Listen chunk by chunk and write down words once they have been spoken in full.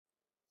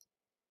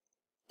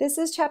This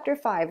is chapter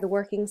 5, the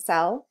working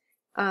cell.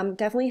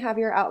 Definitely have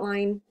your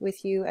outline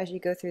with you as you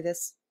go through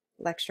this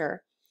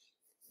lecture.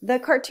 The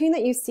cartoon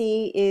that you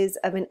see is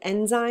of an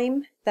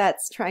enzyme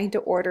that's trying to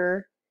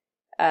order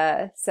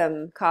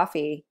some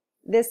coffee.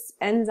 This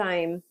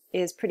enzyme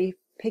is pretty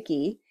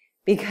picky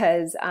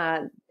because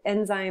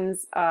enzymes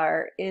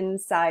are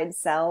inside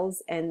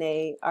cells and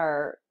they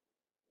are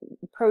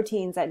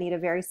proteins that need a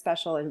very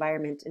special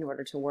environment in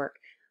order to work.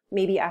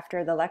 Maybe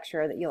after the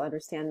lecture that you'll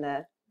understand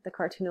the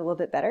cartoon a little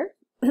bit better.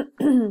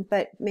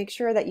 But make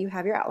sure that you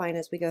have your outline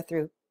as we go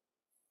through.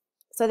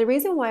 So the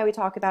reason why we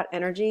talk about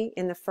energy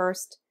in the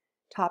first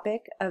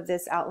topic of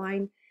this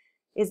outline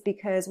is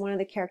because one of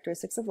the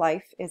characteristics of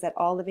life is that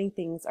all living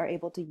things are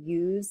able to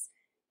use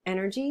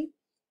energy.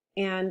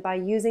 And by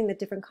using the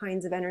different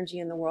kinds of energy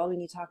in the world, we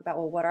need to talk about,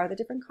 well, what are the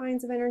different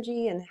kinds of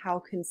energy and how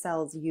can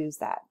cells use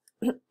that?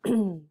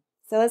 So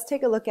let's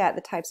take a look at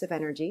the types of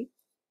energy.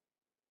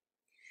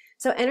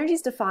 So energy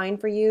is defined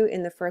for you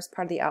in the first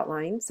part of the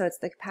outline. So it's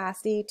the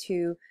capacity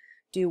to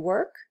do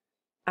work,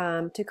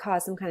 to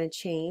cause some kind of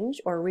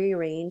change or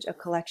rearrange a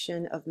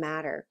collection of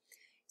matter.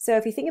 So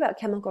if you think about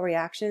chemical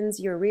reactions,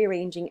 you're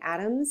rearranging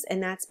atoms,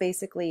 and that's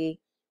basically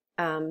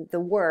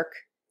the work,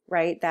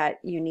 right, that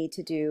you need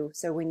to do.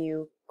 So when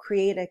you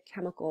create a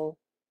chemical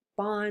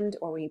bond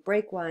or when you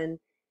break one,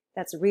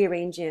 that's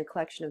rearranging a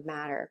collection of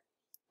matter.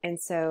 And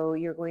so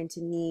you're going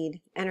to need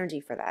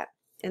energy for that.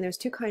 And there's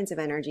two kinds of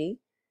energy.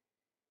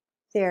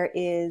 There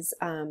is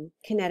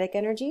kinetic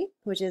energy,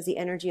 which is the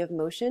energy of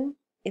motion.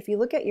 If you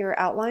look at your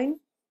outline,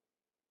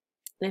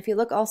 and if you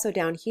look also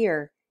down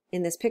here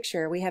in this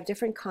picture, we have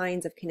different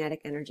kinds of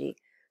kinetic energy.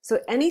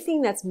 So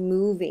anything that's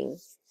moving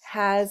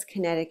has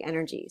kinetic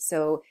energy.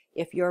 So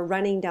if you're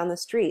running down the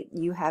street,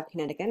 you have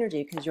kinetic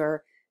energy because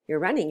you're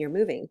running, you're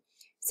moving.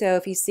 So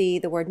if you see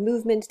the word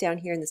movement down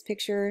here in this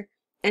picture,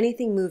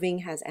 anything moving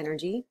has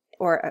energy,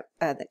 or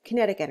the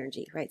kinetic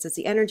energy, right? So it's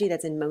the energy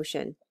that's in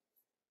motion.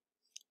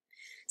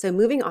 So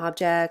moving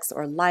objects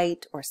or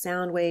light or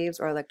sound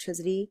waves or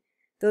electricity,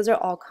 those are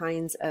all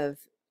kinds of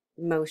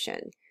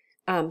motion.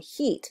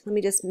 Heat, let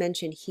me just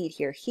mention heat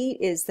here. Heat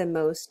is the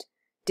most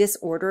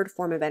disordered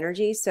form of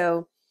energy.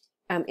 So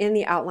in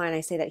the outline, I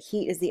say that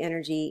heat is the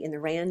energy in the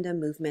random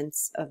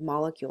movements of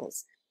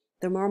molecules.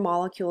 The more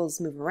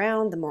molecules move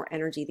around, the more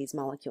energy these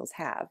molecules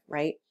have,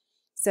 right?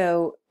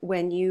 So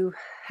when you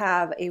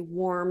have a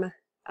warm,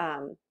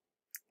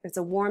 it's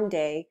a warm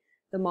day,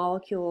 the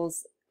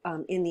molecules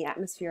in the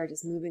atmosphere are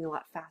just moving a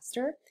lot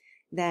faster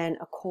than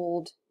a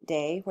cold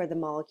day where the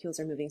molecules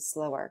are moving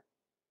slower.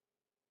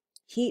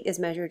 Heat is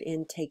measured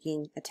in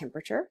taking a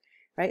temperature,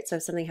 right? So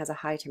if something has a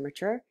high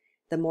temperature,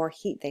 the more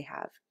heat they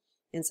have.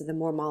 And so the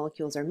more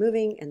molecules are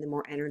moving and the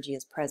more energy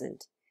is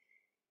present.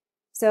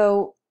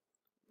 So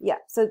yeah,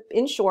 so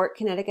in short,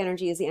 kinetic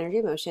energy is the energy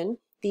of motion.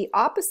 The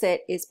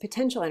opposite is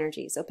potential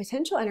energy. So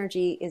potential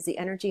energy is the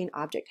energy an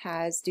object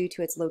has due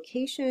to its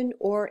location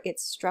or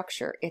its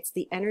structure. It's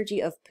the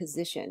energy of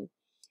position.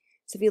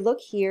 So if you look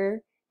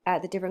here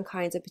at the different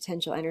kinds of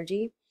potential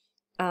energy,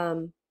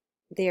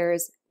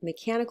 there's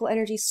mechanical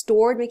energy,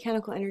 stored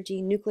mechanical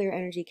energy, nuclear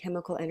energy,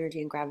 chemical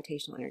energy, and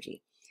gravitational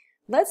energy.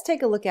 Let's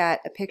take a look at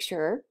a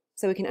picture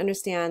so we can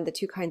understand the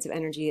two kinds of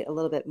energy a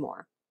little bit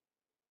more.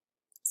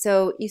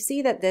 So you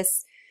see that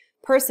this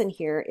person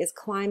here is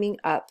climbing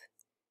up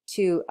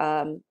to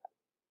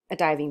a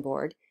diving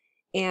board,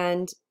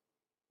 and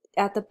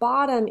at the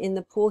bottom in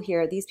the pool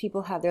here, these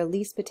people have their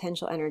least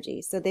potential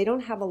energy. So they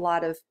don't have a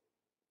lot of,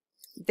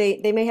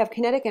 they may have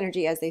kinetic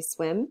energy as they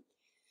swim,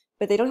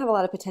 but they don't have a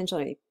lot of potential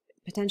energy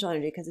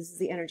because this is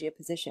the energy of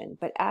position.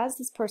 But as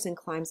this person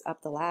climbs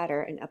up the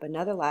ladder and up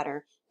another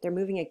ladder, they're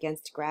moving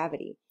against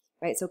gravity,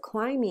 right? So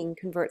climbing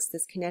converts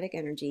this kinetic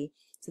energy,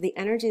 so the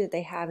energy that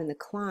they have in the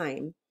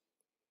climb,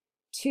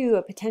 to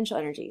a potential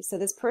energy. So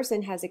this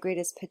person has the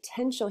greatest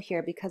potential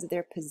here because of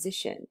their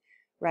position,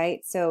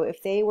 right? So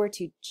if they were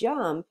to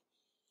jump,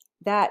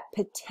 that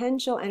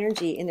potential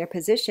energy in their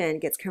position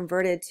gets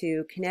converted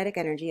to kinetic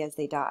energy as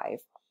they dive.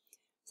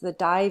 So the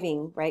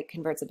diving, right,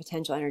 converts the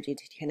potential energy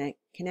to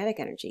kinetic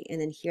energy. And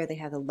then here they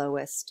have the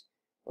lowest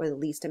or the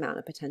least amount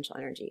of potential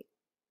energy.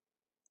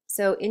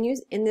 So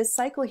in this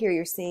cycle here,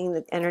 you're seeing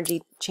that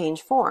energy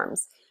change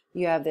forms.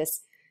 You have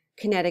this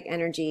kinetic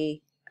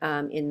energy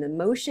in the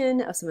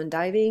motion of someone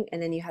diving,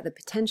 and then you have the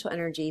potential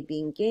energy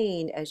being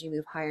gained as you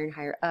move higher and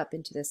higher up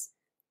into this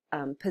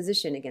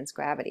position against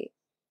gravity.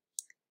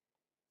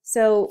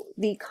 So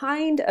the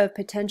kind of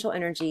potential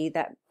energy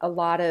that a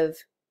lot of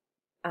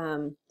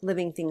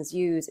living things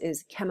use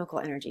is chemical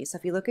energy. So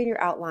if you look at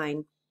your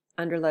outline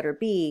under letter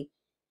B,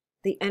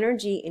 the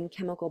energy in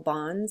chemical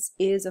bonds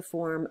is a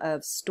form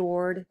of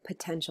stored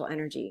potential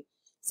energy.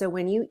 So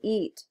when you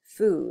eat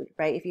food,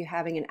 right, if you're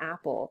having an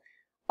apple,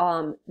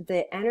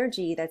 the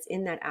energy that's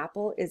in that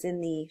apple is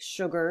in the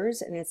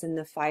sugars and it's in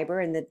the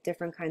fiber and the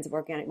different kinds of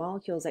organic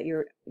molecules that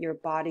your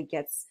body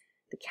gets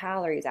the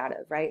calories out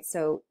of, right?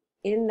 So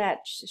in that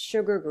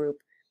sugar group,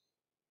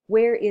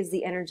 where is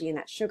the energy in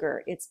that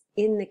sugar? It's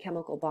in the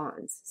chemical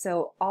bonds.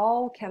 So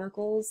all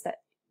chemicals that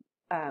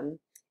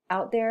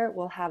out there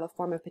will have a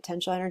form of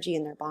potential energy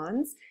in their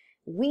bonds.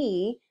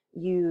 We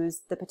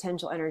use the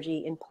potential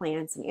energy in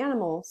plants and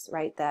animals,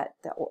 right? That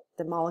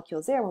the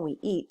molecules there when we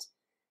eat,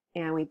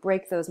 and we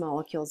break those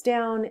molecules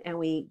down and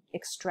we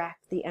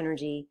extract the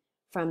energy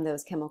from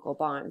those chemical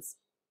bonds.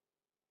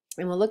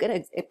 And we'll look at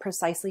it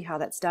precisely how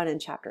that's done in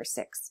chapter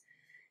 6.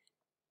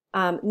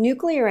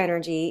 Nuclear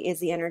energy is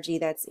the energy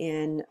that's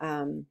in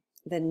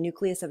the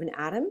nucleus of an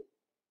atom,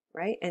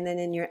 right? And then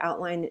in your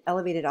outline,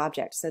 elevated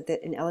object, so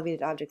that an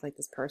elevated object like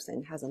this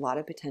person has a lot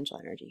of potential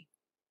energy.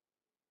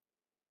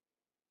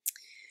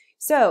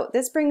 So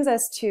this brings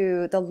us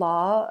to the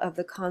law of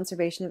the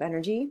conservation of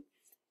energy.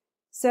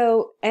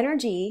 So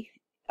energy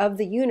of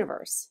the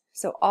universe,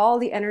 so all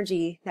the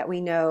energy that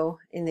we know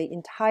in the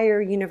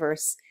entire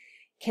universe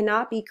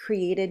cannot be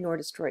created nor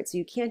destroyed. So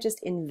you can't just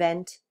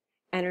invent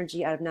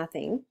energy out of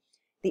nothing.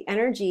 The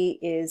energy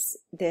is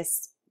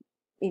this,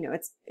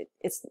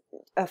 it's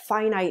a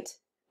finite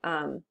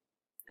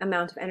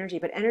amount of energy,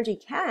 but energy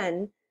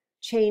can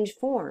change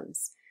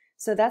forms.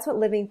 So that's what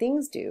living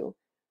things do.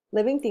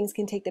 Living things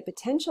can take the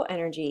potential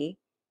energy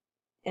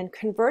and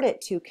convert it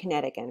to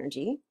kinetic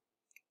energy.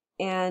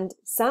 And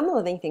some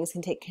living things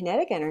can take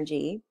kinetic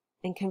energy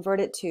and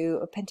convert it to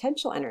a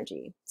potential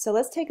energy. So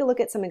let's take a look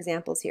at some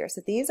examples here.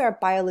 So these are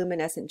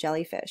bioluminescent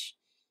jellyfish,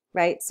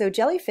 right? So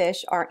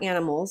jellyfish are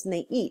animals and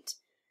they eat.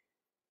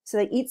 So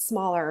they eat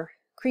smaller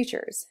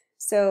creatures.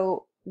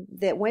 So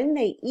that when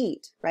they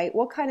eat, right,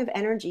 what kind of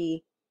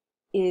energy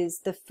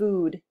is the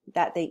food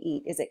that they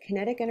eat? Is it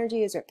kinetic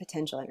energy? Is it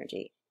potential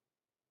energy?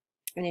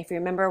 And if you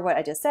remember what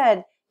I just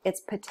said, it's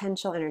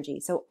potential energy.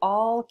 So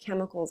all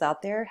chemicals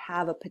out there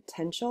have a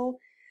potential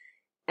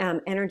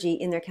energy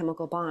in their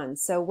chemical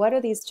bonds. So what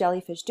are these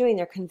jellyfish doing?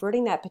 They're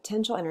converting that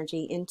potential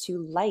energy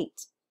into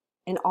light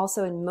and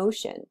also in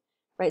motion,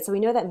 right? So we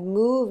know that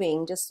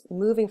just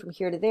moving from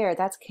here to there,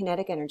 that's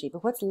kinetic energy.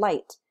 But what's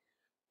light?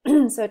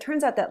 So it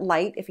turns out that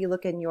light, if you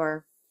look in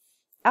your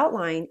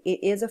outline, it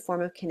is a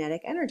form of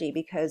kinetic energy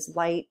because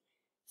light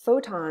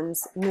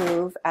photons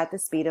move at the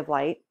speed of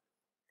light,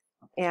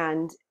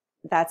 and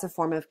that's a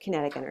form of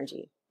kinetic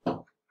energy.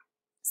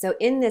 So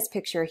in this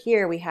picture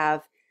here, we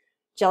have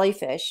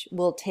jellyfish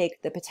will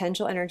take the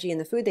potential energy in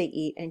the food they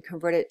eat and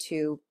convert it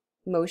to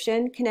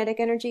motion kinetic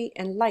energy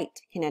and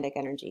light kinetic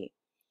energy.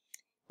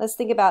 Let's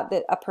think about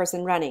a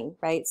person running,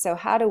 right? So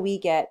how do we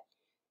get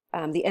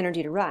the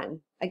energy to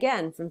run?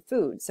 Again, from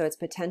food. So it's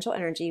potential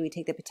energy. We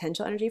take the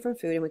potential energy from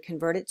food and we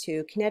convert it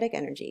to kinetic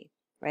energy,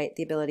 right?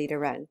 The ability to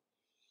run.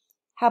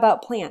 How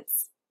about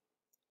plants?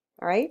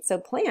 All right, so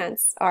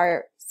plants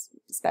are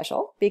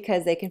special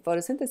because they can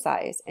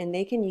photosynthesize and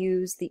they can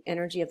use the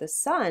energy of the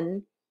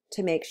sun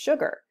to make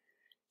sugar.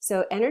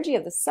 So energy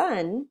of the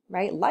sun,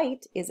 right,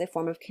 light is a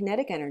form of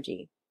kinetic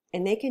energy,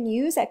 and they can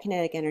use that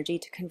kinetic energy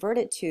to convert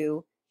it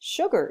to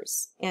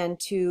sugars and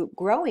to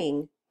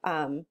growing,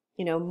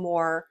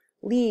 more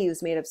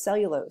leaves made of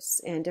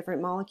cellulose and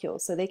different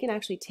molecules. So they can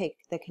actually take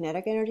the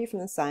kinetic energy from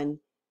the sun,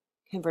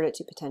 convert it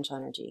to potential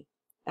energy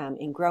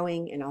in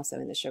growing and also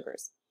in the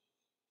sugars.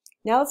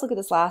 Now let's look at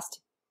this last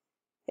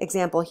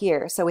example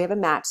here. So we have a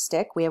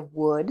matchstick, we have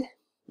wood,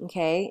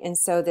 okay? And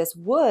so this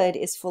wood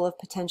is full of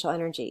potential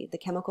energy, the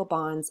chemical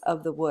bonds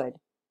of the wood.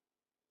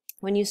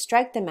 When you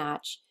strike the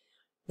match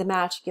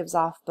gives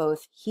off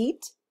both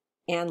heat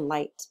and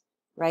light,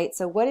 right?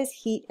 So what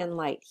is heat and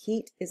light?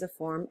 Heat is a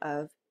form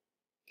of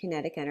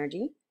kinetic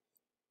energy.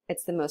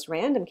 It's the most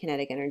random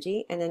kinetic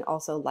energy, and then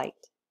also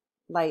light.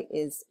 Light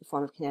is a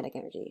form of kinetic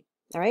energy.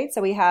 All right,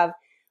 so we have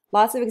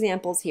lots of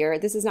examples here.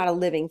 This is not a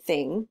living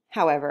thing,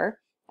 however,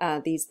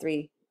 these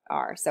three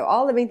are. So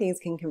all living things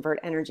can convert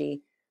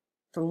energy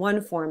from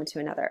one form to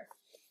another.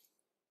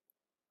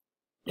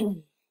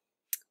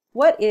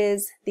 What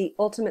is the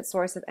ultimate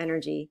source of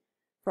energy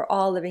for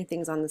all living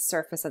things on the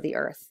surface of the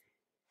earth?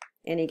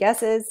 Any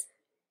guesses?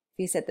 If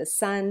you said the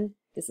sun,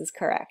 this is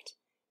correct.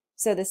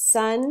 So the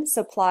sun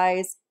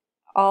supplies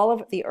all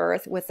of the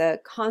earth with a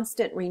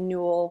constant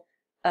renewal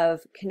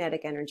of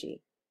kinetic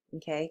energy,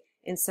 okay?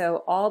 And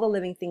so all the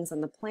living things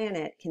on the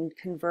planet can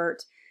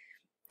convert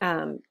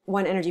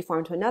one energy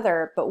form to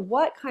another, but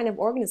what kind of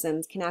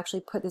organisms can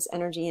actually put this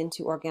energy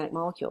into organic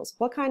molecules?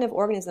 What kind of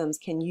organisms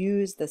can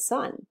use the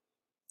sun,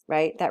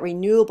 right? That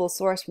renewable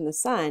source from the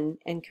sun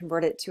and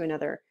convert it to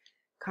another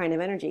kind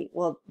of energy?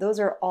 Well, those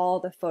are all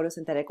the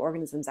photosynthetic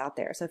organisms out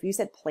there. So if you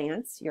said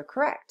plants, you're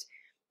correct.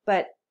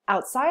 But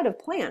outside of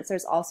plants,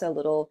 there's also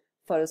little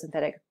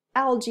photosynthetic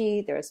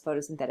algae, there's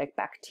photosynthetic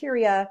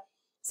bacteria.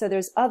 So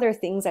there's other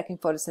things that can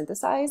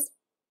photosynthesize.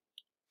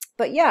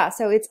 But yeah,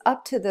 so it's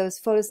up to those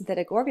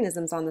photosynthetic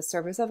organisms on the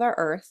surface of our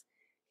earth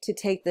to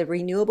take the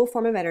renewable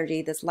form of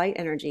energy, this light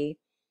energy,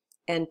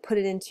 and put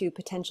it into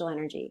potential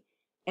energy.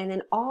 And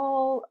then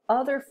all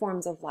other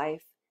forms of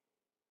life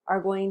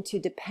are going to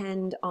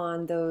depend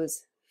on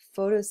those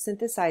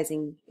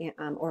photosynthesizing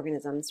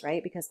organisms,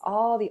 right? Because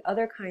all the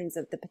other kinds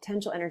of the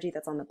potential energy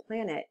that's on the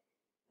planet,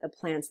 the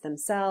plants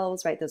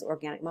themselves, right, those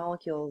organic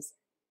molecules,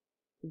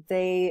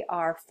 they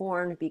are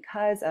formed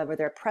because of, or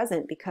they're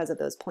present because of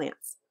those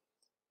plants.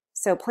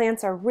 So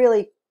plants are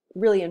really,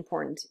 really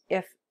important.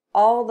 If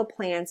all the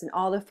plants and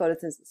all the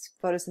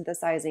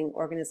photosynthesizing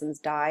organisms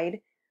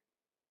died,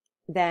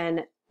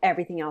 then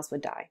everything else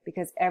would die,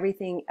 because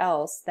everything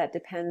else that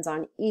depends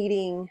on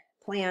eating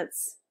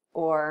plants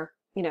or,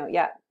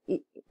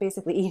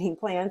 basically eating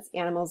plants,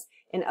 animals,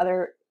 and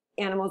other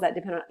animals that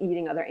depend on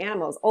eating other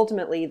animals,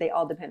 ultimately they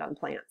all depend on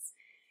plants.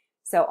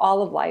 So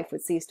all of life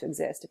would cease to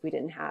exist if we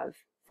didn't have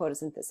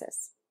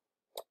photosynthesis.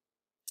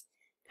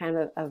 Kind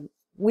of a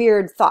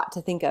weird thought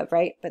to think of,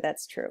 right? But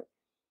that's true.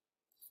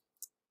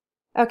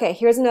 Okay,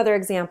 here's another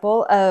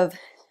example of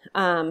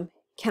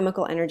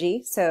chemical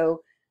energy.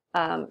 So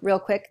real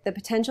quick, the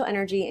potential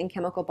energy in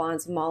chemical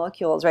bonds of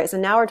molecules, right? So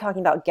now we're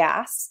talking about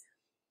gas.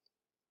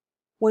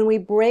 When we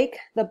break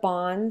the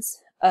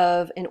bonds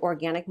of an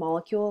organic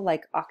molecule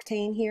like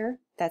octane here,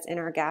 that's in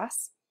our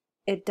gas,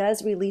 it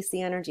does release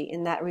the energy,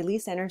 and that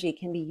released energy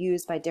can be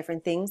used by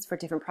different things for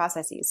different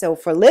processes. So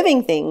for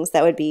living things,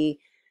 that would be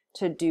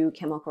to do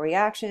chemical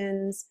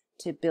reactions,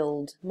 to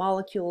build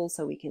molecules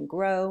so we can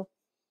grow.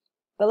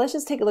 But let's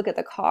just take a look at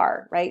the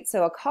car, right?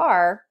 So a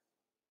car,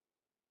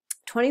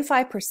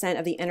 25%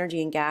 of the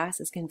energy in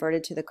gas is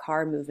converted to the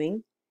car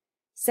moving.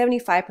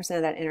 75%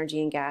 of that energy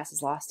in gas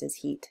is lost as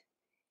heat.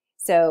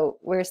 So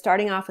we're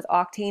starting off with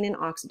octane and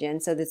oxygen.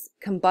 So this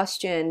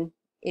combustion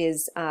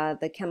is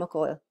the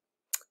chemical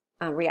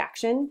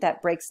reaction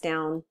that breaks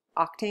down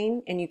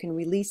octane, and you can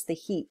release the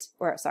heat,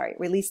 or sorry,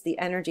 release the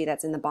energy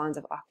that's in the bonds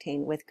of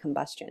octane with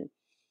combustion.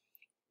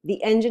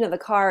 The engine of the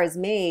car is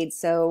made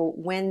so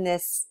when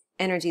this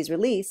energy is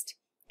released,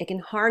 it can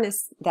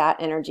harness that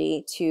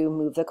energy to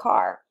move the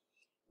car,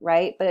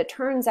 right? But it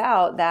turns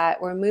out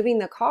that we're moving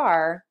the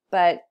car,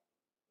 but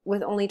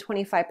with only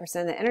 25%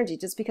 of the energy,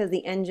 just because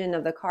the engine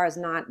of the car is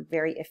not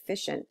very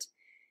efficient.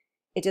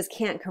 It just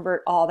can't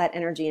convert all that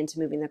energy into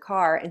moving the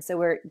car. And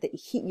so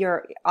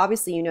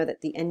obviously you know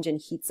that the engine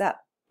heats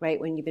up, right,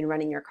 when you've been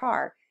running your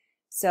car.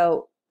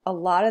 So a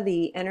lot of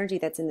the energy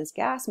that's in this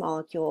gas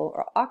molecule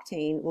or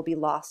octane will be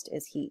lost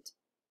as heat.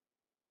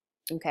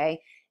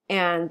 Okay,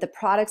 and the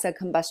products of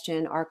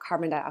combustion are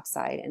carbon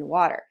dioxide and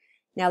water.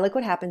 Now look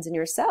what happens in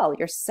your cell.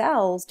 Your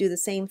cells do the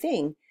same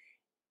thing.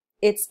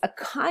 It's a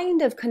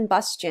kind of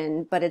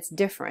combustion, but it's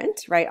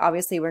different, right?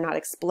 Obviously we're not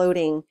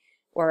exploding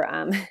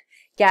or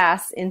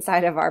gas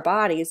inside of our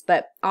bodies,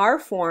 but our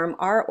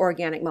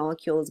organic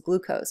molecule is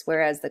glucose,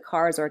 whereas the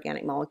car's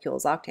organic molecule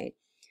is octane.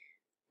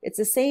 It's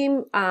the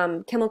same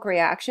chemical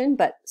reaction,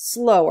 but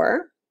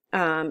slower,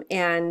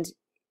 and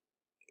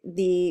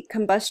the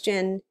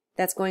combustion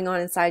that's going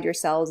on inside your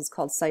cells is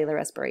called cellular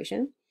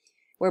respiration.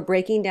 We're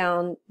breaking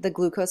down the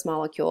glucose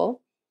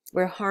molecule.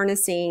 We're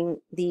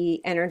harnessing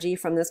the energy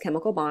from those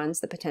chemical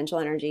bonds, the potential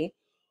energy,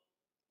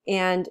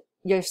 and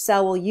your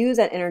cell will use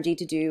that energy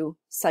to do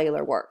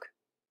cellular work.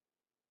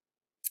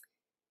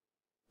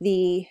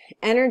 The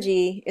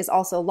energy is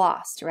also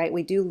lost, right?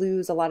 We do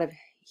lose a lot of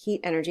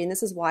heat energy, and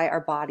this is why our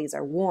bodies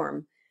are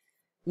warm.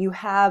 You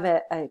have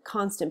a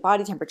constant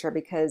body temperature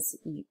because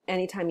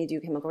anytime you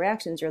do chemical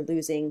reactions, you're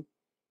losing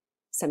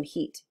some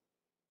heat,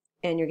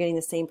 and you're getting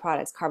the same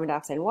products, carbon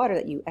dioxide and water,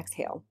 that you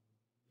exhale,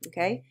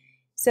 okay?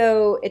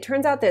 So it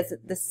turns out that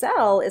the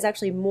cell is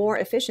actually more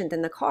efficient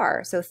than the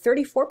car. So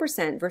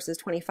 34%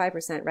 versus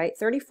 25%, right?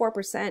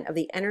 34% of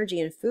the energy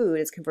in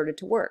food is converted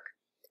to work.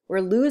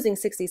 We're losing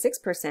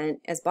 66%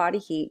 as body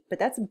heat, but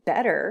that's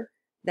better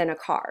than a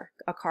car.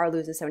 A car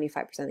loses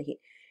 75% of the heat.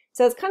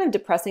 So it's kind of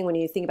depressing when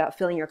you think about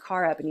filling your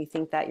car up and you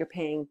think that you're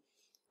paying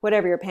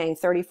whatever you're paying,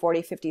 $30,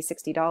 $40,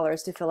 $50,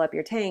 $60 to fill up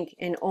your tank,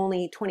 and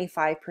only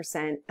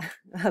 25%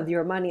 of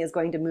your money is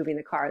going to moving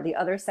the car. The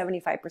other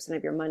 75%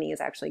 of your money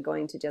is actually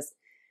going to just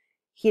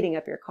heating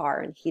up your car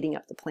and heating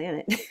up the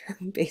planet,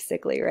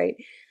 basically, right?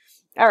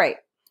 All right.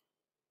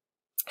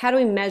 How do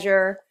we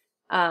measure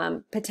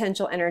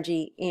potential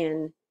energy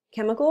in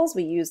chemicals?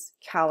 We use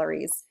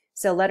calories.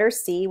 So letter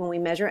C, when we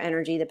measure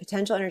energy, the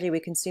potential energy we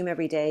consume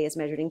every day is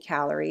measured in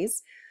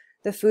calories.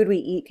 The food we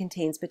eat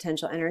contains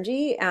potential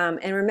energy. And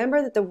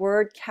remember that the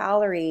word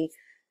calorie,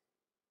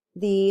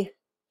 the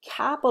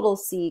capital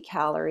C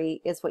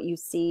calorie is what you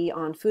see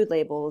on food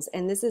labels,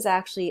 and this is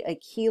actually a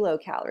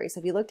kilocalorie. So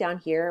if you look down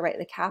here, right,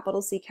 the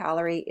capital C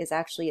calorie is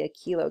actually a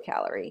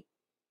kilocalorie.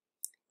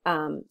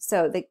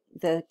 So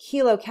the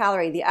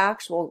kilocalorie, the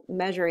actual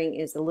measuring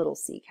is the little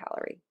c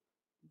calorie.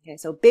 Okay,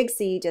 so big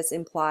C just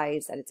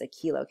implies that it's a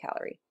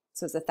kilocalorie.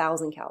 So it's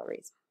 1,000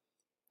 calories.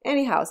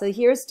 Anyhow, so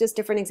here's just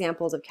different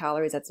examples of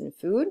calories that's in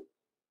food.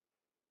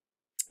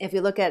 If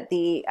you look at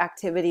the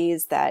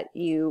activities that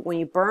when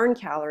you burn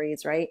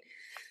calories, right,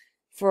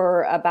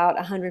 for about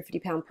a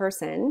 150-pound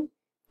person,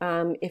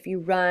 if you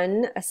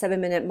run a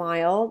 7-minute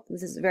mile,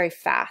 this is very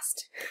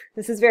fast.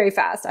 This is very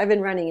fast. I've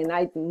been running and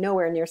I'm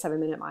nowhere near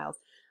 7-minute miles.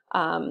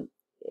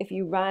 If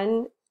you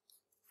run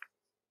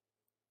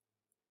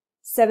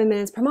 7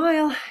 minutes per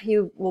mile,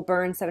 you will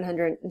burn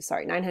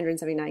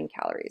 979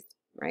 calories,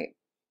 right?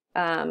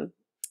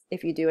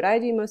 If you do what I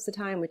do most of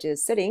the time, which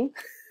is sitting,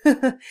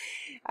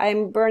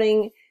 I'm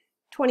burning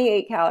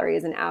 28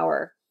 calories an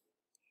hour.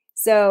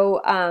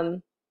 So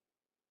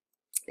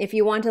if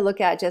you want to look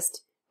at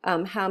just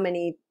how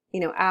many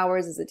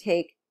hours does it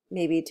take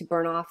maybe to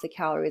burn off the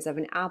calories of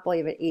an apple,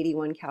 you have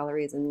 81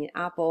 calories in the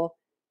apple.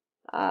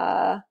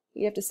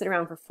 You have to sit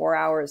around for 4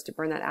 hours to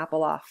burn that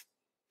apple off.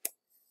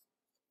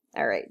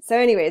 All right, so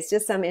anyways,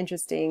 just some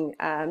interesting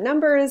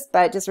numbers,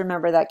 but just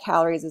remember that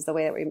calories is the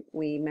way that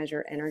we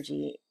measure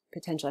energy,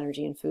 potential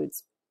energy in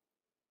foods.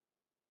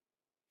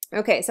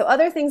 Okay, so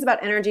other things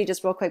about energy,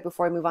 just real quick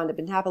before we move on to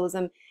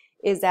metabolism,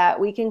 is that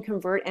we can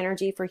convert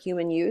energy for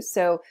human use.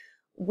 So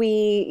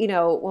we,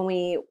 when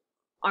we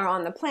are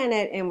on the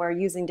planet and we're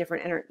using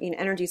different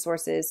energy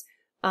sources,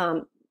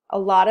 a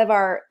lot of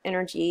our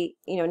energy,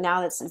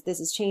 now this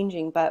is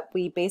changing, but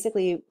we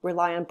basically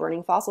rely on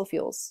burning fossil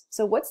fuels.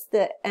 So what's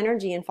the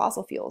energy in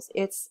fossil fuels?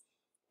 It's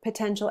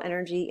potential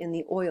energy in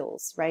the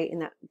oils, right?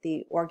 In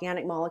the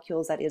organic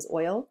molecules that is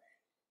oil.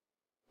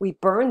 We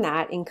burn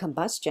that in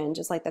combustion,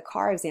 just like the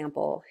car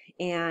example.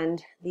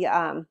 And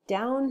the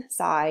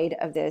downside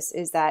of this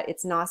is that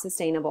it's not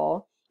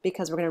sustainable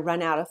because we're going to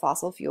run out of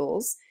fossil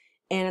fuels,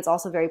 and it's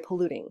also very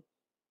polluting.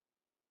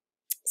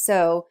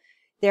 So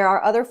there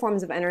are other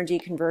forms of energy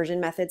conversion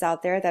methods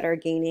out there that are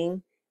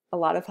gaining a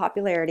lot of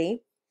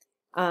popularity.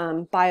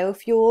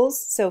 Biofuels,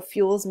 so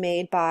fuels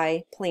made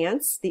by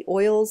plants, the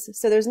oils.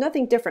 So there's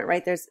nothing different,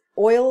 right? There's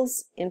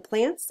oils in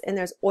plants and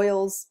there's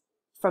oils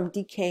from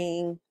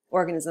decaying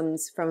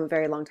organisms from a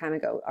very long time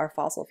ago, are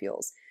fossil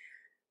fuels.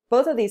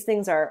 Both of these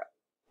things are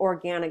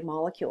organic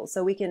molecules.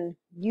 So we can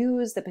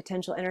use the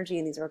potential energy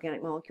in these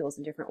organic molecules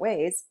in different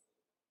ways.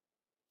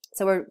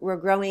 So we're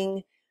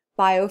growing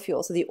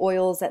biofuels, so the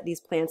oils that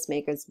these plants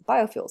make as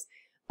biofuels.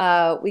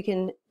 We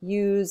can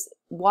use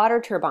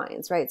water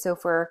turbines, right? So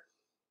for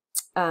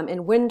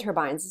in wind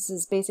turbines, this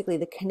is basically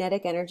the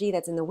kinetic energy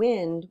that's in the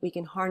wind. We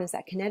can harness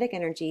that kinetic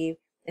energy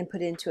and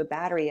put it into a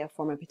battery, a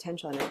form of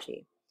potential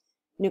energy.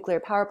 Nuclear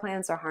power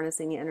plants are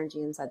harnessing the energy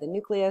inside the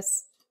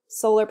nucleus.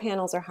 Solar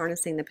panels are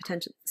harnessing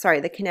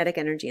the kinetic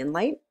energy in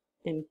light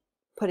and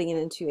putting it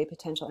into a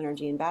potential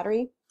energy in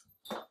battery.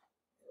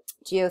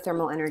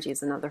 Geothermal energy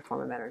is another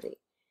form of energy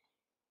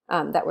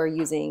that we're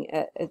using,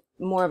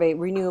 more of a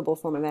renewable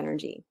form of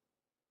energy.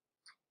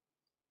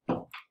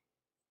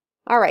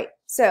 All right,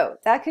 so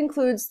that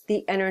concludes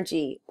the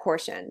energy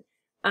portion.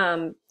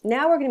 Now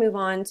we're going to move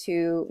on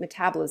to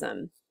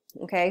metabolism.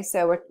 Okay,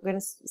 so we're going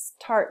to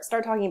start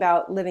talking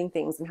about living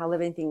things and how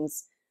living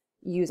things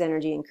use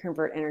energy and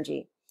convert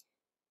energy.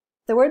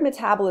 The word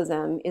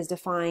metabolism is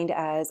defined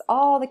as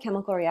all the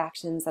chemical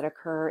reactions that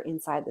occur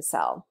inside the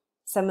cell.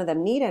 Some of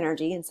them need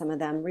energy and some of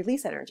them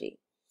release energy.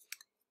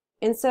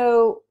 And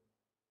so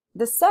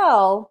the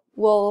cell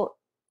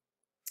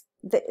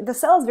the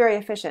cell is very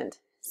efficient.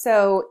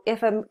 So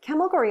if a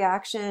chemical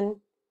reaction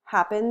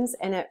happens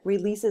and it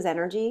releases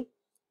energy,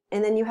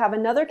 and then you have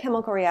another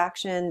chemical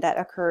reaction that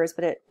occurs,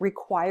 but it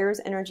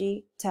requires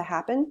energy to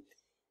happen,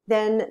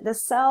 then the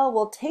cell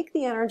will take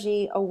the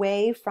energy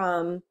away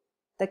from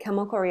the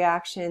chemical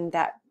reaction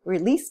that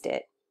released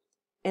it,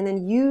 and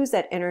then use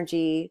that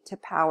energy to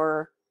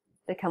power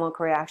the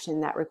chemical reaction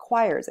that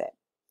requires it.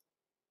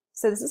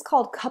 So this is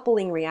called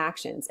coupling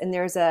reactions, and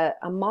there's a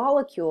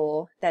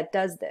molecule that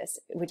does this,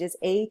 which is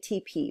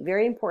ATP,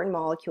 very important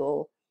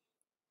molecule.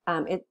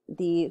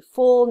 The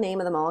full name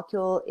of the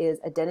molecule is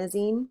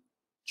adenosine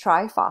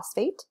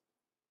triphosphate,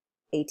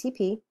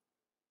 ATP.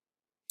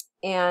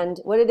 And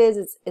what it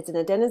is it's an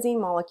adenosine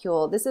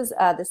molecule. This is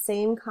the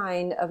same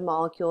kind of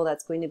molecule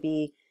that's going to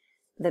be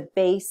the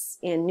base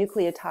in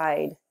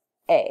nucleotide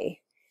A.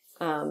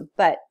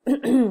 But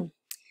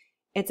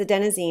it's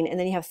adenosine, and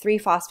then you have 3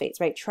 phosphates,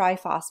 right?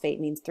 Triphosphate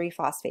means 3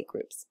 phosphate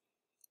groups.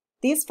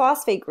 These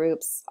phosphate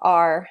groups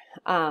are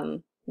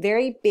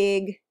very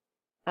big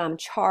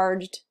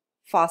charged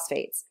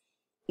phosphates.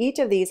 Each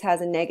of these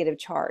has a negative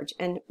charge.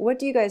 And what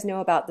do you guys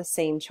know about the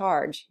same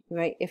charge,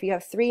 right? If you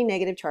have 3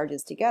 negative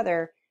charges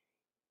together,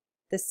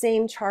 the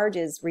same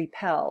charges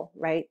repel,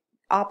 right?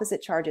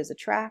 Opposite charges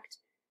attract.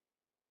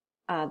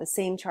 The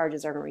same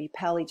charges are going to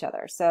repel each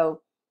other.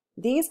 So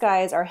these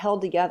guys are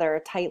held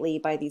together tightly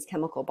by these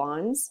chemical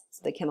bonds.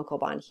 So the chemical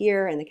bond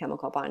here and the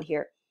chemical bond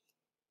here.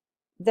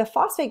 The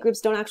phosphate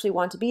groups don't actually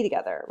want to be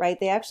together, right?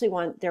 They actually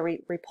they're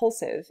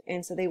repulsive,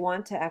 and so they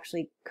want to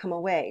actually come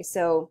away.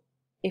 So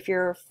if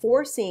you're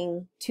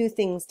forcing 2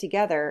 things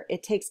together,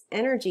 it takes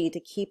energy to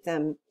keep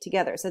them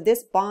together. So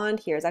this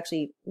bond here is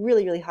actually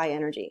really, really high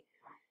energy.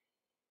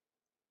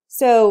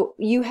 So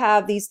you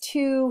have these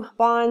 2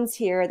 bonds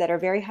here that are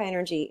very high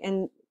energy,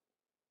 and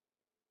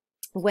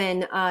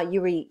when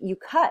you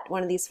cut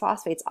one of these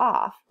phosphates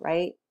off,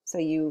 right? So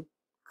you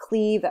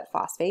cleave that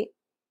phosphate,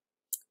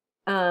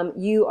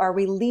 you are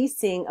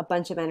releasing a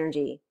bunch of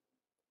energy.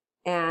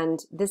 And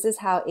this is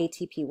how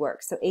ATP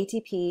works. So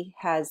ATP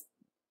has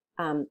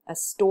a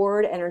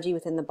stored energy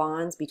within the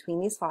bonds between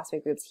these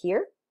phosphate groups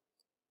here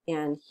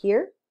and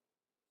here.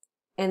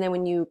 And then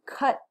when you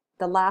cut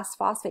the last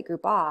phosphate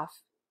group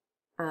off,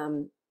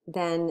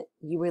 then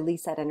you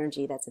release that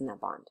energy that's in that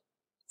bond.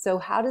 So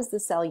how does the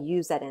cell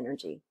use that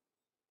energy?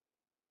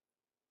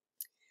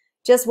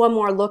 Just one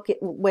more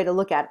way to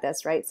look at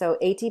this, right? So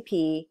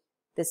ATP,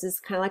 this is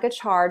kind of like a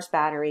charged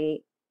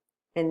battery,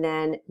 and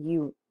then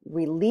you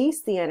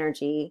release the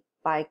energy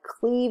by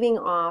cleaving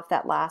off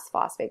that last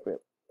phosphate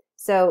group.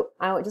 So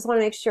I just want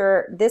to make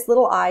sure this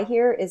little I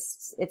here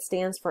it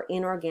stands for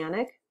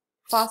inorganic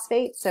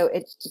phosphate, so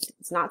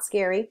it's not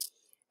scary.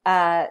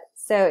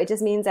 So it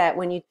just means that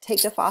when you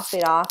take the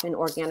phosphate off an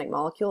organic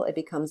molecule, it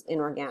becomes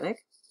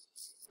inorganic.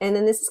 And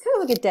then this is kind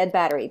of like a dead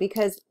battery,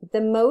 because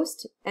the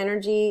most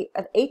energy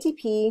of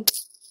ATP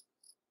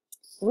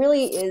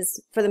really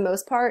is, for the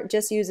most part,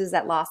 just uses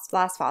that last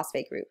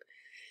phosphate group.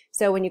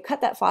 So when you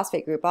cut that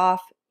phosphate group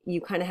off, you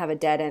kind of have a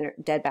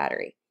dead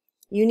battery.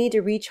 You need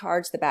to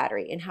recharge the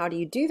battery. And how do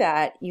you do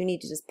that? You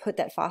need to just put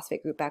that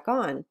phosphate group back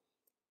on.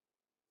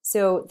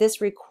 So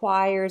this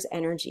requires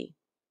energy,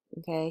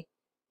 okay?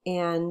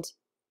 And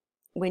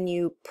when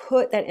you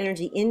put that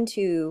energy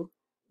into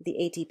the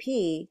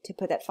ATP to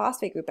put that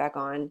phosphate group back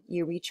on,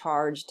 you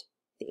recharged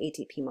the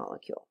ATP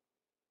molecule.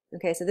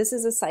 Okay, so this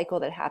is a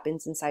cycle that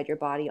happens inside your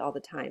body all the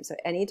time. So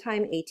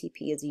anytime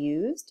ATP is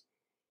used,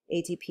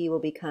 ATP will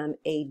become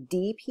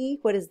ADP.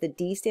 What does the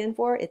D stand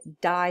for? It's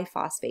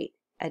diphosphate,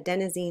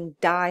 adenosine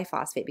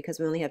diphosphate, because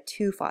we only have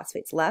 2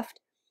 phosphates left.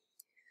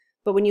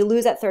 But when you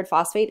lose that third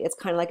phosphate, it's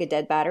kind of like a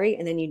dead battery,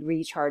 and then you'd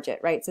recharge it,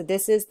 right? So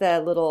this is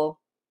the little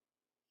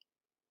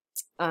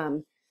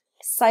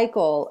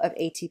cycle of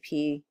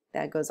ATP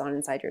that goes on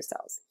inside your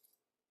cells.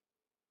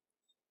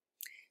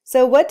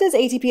 So what does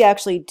ATP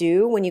actually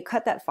do when you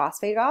cut that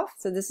phosphate off?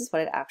 So this is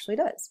what it actually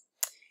does.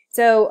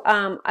 So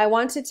I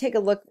want to take a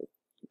look,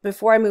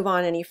 before I move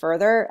on any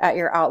further, at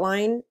your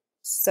outline,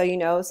 so you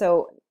know.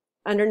 So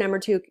under number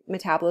 2,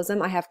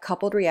 metabolism, I have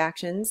coupled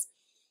reactions.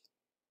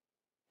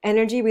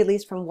 Energy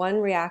released from one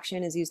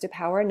reaction is used to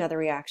power another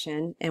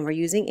reaction, and we're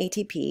using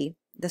ATP.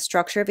 The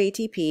structure of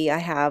ATP, I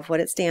have what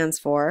it stands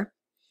for.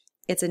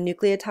 It's a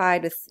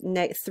nucleotide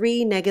with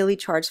 3 negatively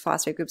charged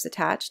phosphate groups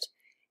attached.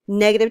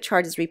 Negative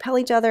charges repel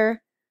each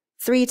other.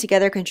 3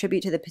 together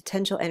contribute to the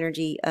potential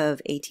energy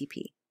of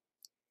ATP.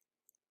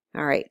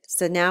 All right,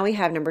 so now we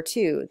have number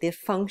 2, the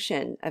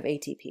function of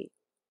ATP.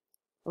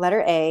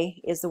 Letter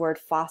A is the word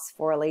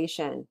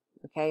phosphorylation.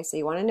 Okay, so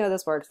you want to know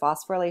this word,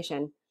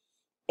 phosphorylation.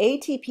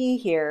 ATP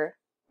here,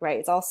 right,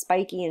 it's all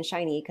spiky and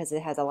shiny because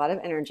it has a lot of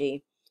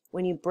energy.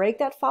 When you break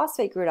that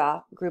phosphate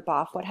group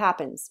off, what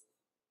happens?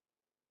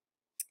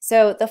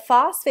 So the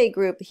phosphate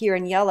group here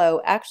in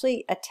yellow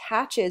actually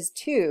attaches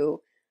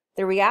to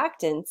the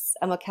reactants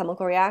of a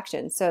chemical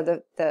reaction.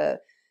 So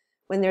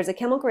when there's a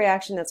chemical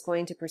reaction that's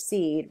going to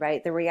proceed,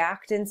 right, the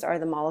reactants are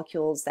the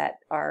molecules that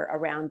are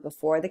around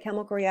before the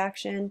chemical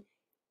reaction.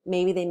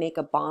 Maybe they make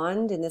a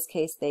bond. In this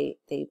case,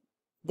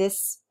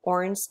 this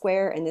orange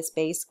square and this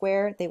beige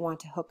square, they want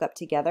to hook up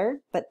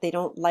together, but they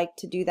don't like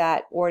to do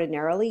that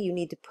ordinarily. You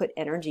need to put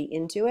energy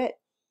into it.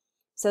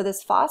 So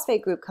this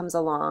phosphate group comes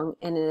along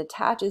and it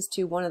attaches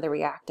to one of the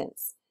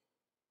reactants.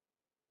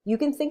 You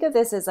can think of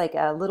this as like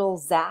a little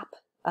zap,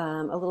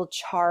 a little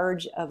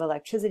charge of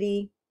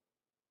electricity,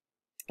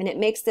 and it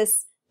makes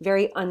this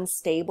very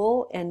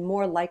unstable and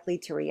more likely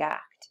to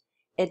react.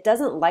 It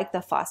doesn't like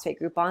the phosphate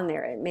group on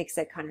there. It makes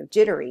it kind of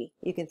jittery.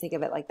 You can think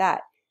of it like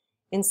that.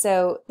 And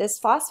so this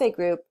phosphate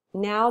group,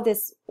 now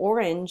this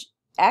orange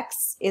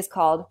X is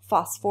called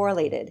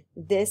phosphorylated.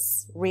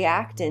 This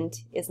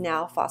reactant is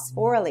now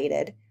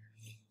phosphorylated.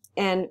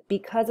 And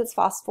because it's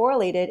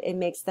phosphorylated, it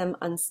makes them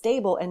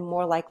unstable and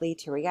more likely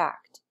to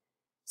react.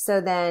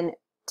 So then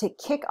to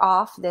kick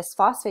off this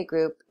phosphate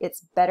group,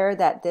 it's better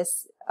that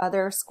this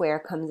other square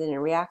comes in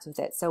and reacts with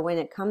it. So when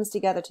it comes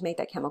together to make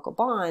that chemical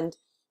bond,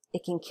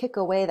 it can kick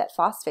away that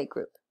phosphate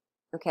group.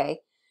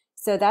 Okay,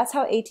 so that's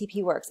how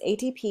ATP works.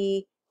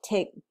 ATP,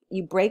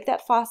 you break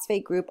that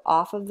phosphate group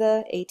off of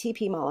the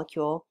ATP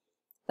molecule.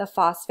 The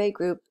phosphate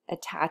group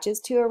attaches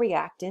to a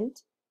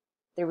reactant.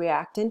 The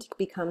reactant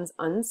becomes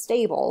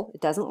unstable.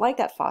 It doesn't like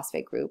that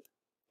phosphate group,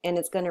 and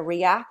it's going to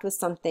react with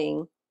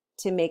something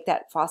to make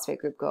that phosphate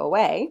group go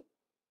away.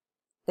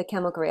 The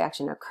chemical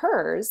reaction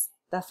occurs,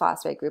 the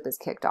phosphate group is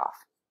kicked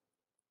off.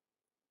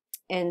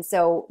 And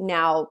so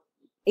now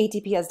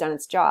ATP has done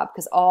its job,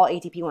 because all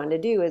ATP wanted to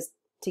do is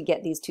to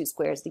get these 2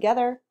 squares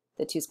together.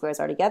 The 2 squares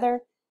are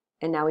together,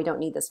 and now we don't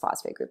need this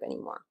phosphate group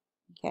anymore.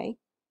 Okay.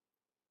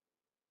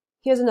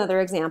 Here's another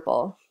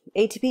example.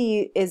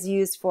 ATP is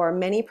used for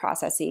many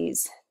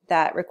processes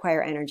that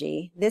require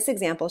energy. This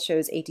example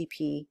shows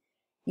ATP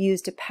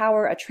used to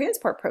power a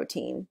transport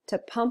protein to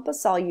pump a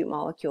solute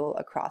molecule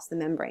across the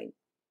membrane.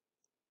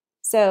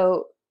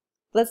 So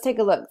let's take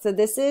a look. So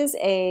this is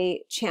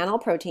a channel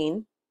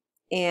protein,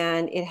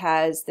 and it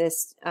has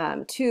this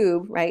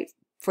tube, right,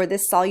 for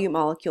this solute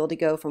molecule to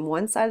go from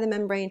one side of the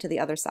membrane to the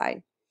other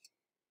side.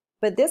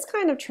 But this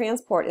kind of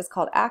transport is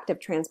called active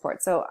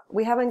transport. So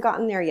we haven't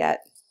gotten there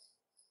yet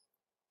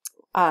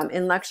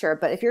in lecture,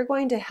 but if you're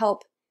going to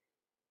help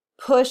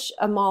push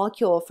a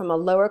molecule from a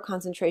lower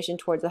concentration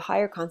towards a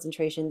higher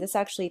concentration, this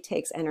actually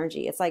takes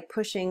energy. It's like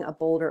pushing a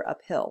boulder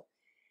uphill.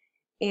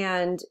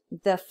 And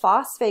the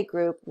phosphate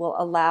group will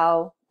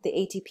allow, the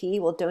ATP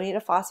will donate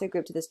a phosphate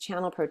group to this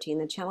channel protein.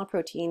 The channel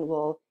protein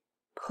will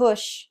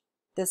push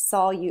this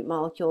solute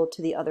molecule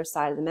to the other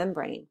side of the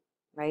membrane,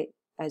 right,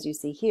 as you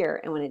see here.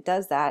 And when it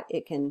does that,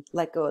 it can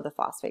let go of the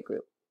phosphate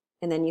group.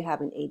 and then you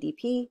have an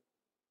ADP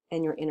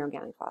and your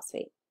inorganic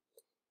phosphate.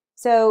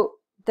 So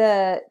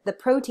the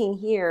protein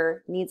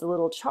here needs a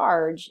little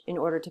charge in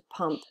order to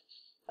pump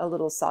a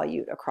little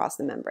solute across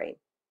the membrane.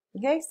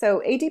 Okay,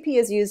 so ATP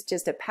is used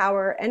just to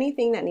power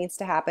anything that needs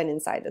to happen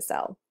inside the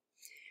cell.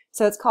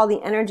 So it's called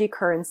the energy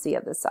currency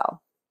of the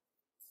cell.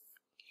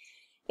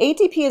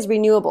 ATP is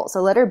renewable.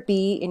 So letter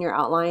B in your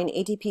outline,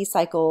 ATP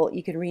cycle,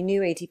 you can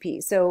renew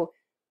ATP. So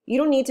you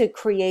don't need to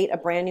create a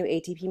brand new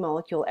ATP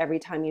molecule every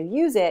time you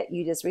use it.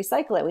 You just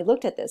recycle it. We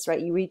looked at this,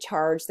 right? You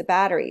recharge the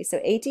battery. So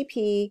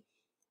ATP,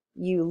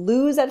 you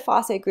lose that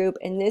phosphate group,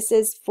 and this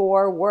is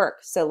for work.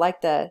 So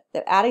like the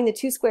adding the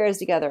two squares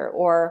together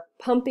or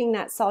pumping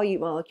that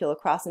solute molecule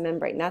across the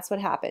membrane. That's what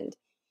happened.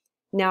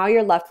 Now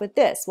you're left with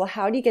this. Well,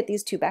 how do you get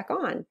these two back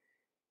on?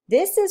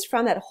 This is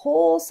from that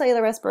whole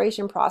cellular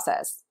respiration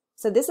process.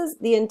 So this is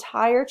the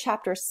entire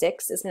chapter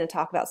 6 is going to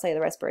talk about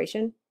cellular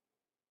respiration.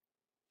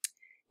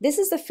 This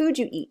is the food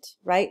you eat,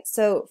 right?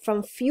 So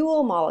from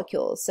fuel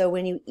molecules. So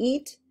when you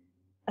eat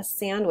a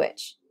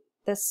sandwich,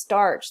 the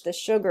starch, the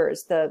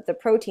sugars, the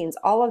proteins,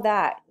 all of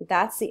that,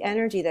 that's the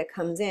energy that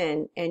comes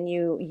in, and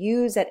you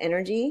use that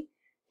energy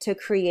to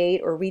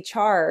create or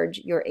recharge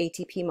your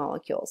ATP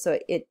molecule. So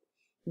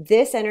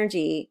this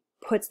energy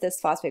puts this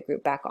phosphate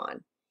group back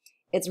on.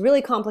 It's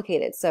really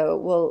complicated, so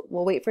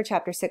we'll wait for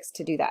chapter 6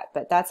 to do that,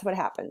 but that's what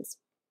happens.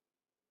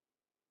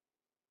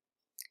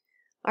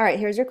 All right,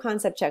 here's your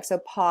concept check. So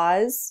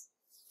pause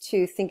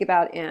to think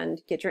about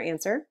and get your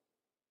answer.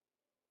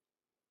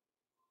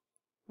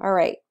 All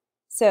right,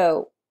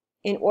 so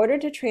in order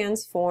to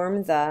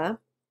transform the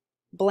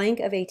blank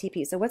of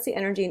ATP, so what's the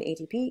energy in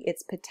ATP?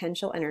 It's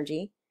potential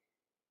energy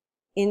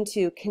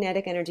into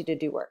kinetic energy to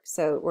do work.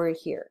 So we're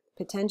here,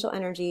 potential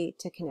energy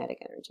to kinetic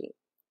energy.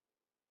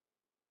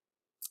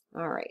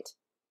 All right.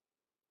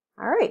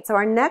 All right, so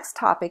our next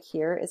topic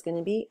here is going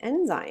to be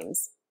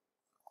enzymes.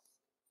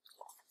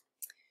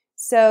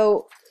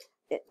 So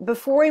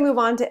before we move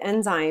on to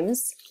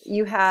enzymes,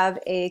 you have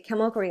a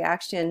chemical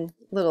reaction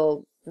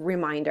little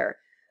reminder.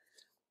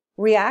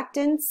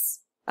 Reactants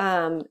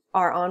are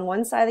on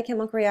one side of the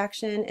chemical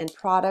reaction and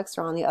products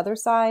are on the other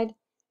side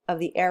of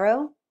the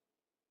arrow,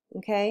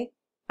 okay?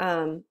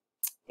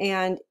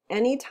 And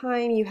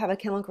anytime you have a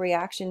chemical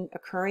reaction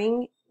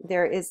occurring,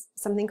 there is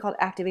something called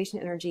activation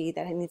energy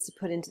that it needs to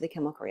put into the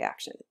chemical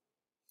reaction.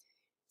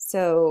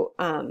 So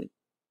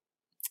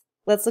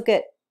let's look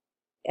at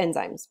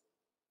enzymes.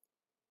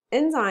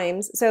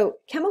 Enzymes, so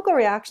chemical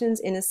reactions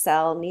in a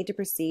cell need to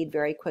proceed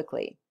very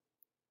quickly.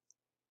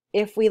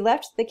 If we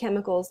left the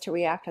chemicals to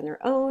react on their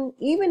own,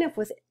 even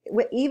with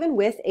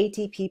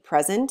ATP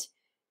present,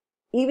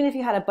 even if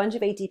you had a bunch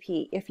of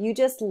ATP, if you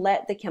just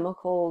let the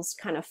chemicals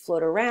kind of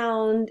float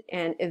around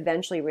and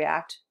eventually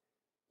react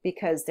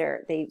because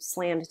they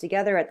slammed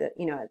together at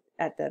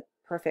the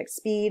perfect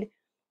speed,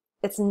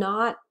 it's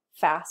not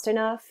fast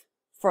enough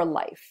for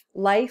life.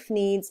 Life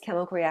needs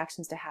chemical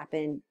reactions to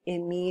happen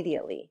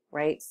immediately,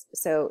 right?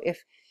 So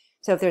if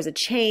there's a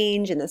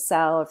change in the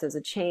cell, if there's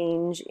a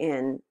change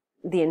in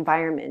the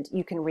environment,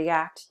 you can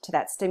react to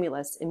that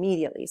stimulus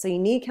immediately. So you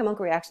need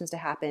chemical reactions to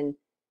happen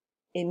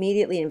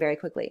immediately and very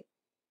quickly.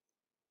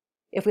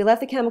 If we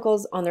left the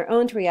chemicals on their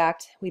own to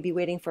react, we'd be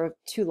waiting for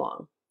too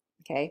long,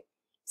 okay?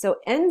 So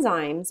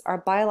enzymes are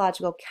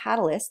biological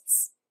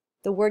catalysts.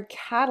 The word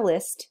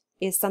catalyst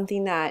is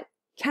something that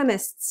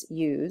chemists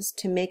use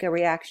to make a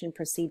reaction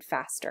proceed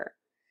faster.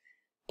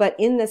 But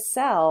in the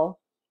cell,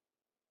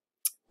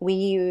 we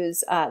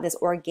use this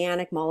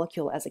organic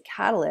molecule as a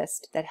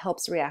catalyst that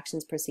helps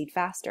reactions proceed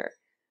faster,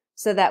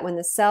 so that when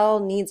the cell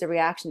needs a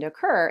reaction to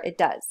occur, it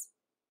does.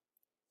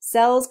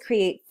 Cells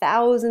create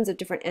thousands of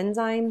different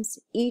enzymes,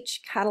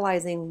 each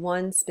catalyzing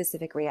one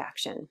specific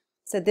reaction.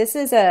 So this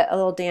is a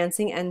little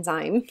dancing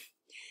enzyme.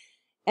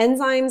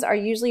 Enzymes are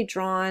usually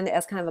drawn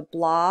as kind of a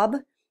blob,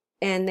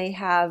 and they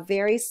have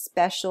very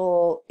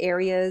special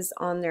areas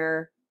on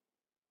their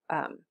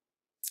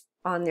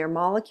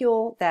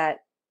molecule that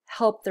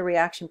help the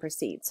reaction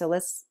proceed. So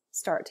let's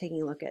start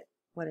taking a look at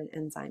what an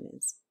enzyme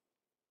is.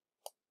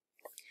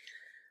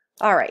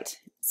 All right,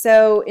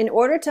 so in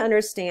order to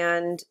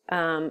understand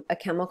a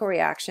chemical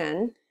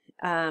reaction,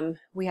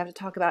 we have to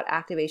talk about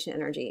activation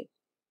energy.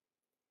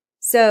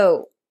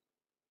 So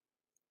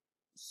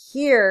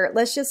here,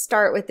 let's just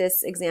start with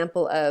this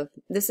example of,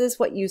 this is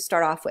what you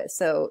start off with.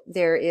 So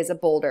there is a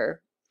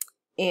boulder,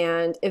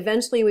 and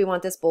eventually we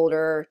want this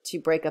boulder to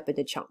break up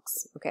into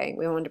chunks, okay?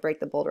 We want to break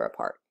the boulder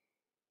apart.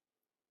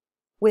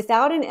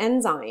 Without an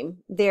enzyme,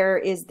 there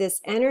is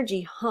this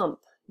energy hump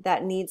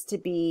that needs to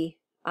be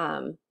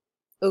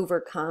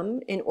overcome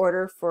in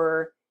order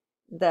for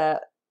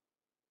the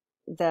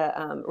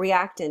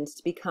reactant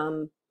to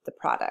become the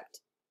product.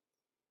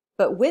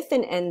 But with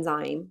an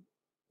enzyme,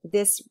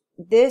 this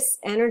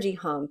energy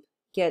hump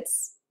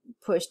gets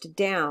pushed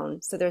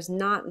down, so there's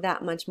not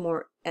that much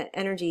more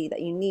energy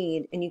that you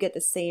need, and you get the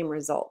same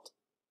result.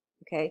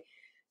 Okay,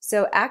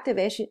 so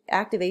activation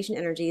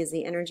energy is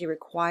the energy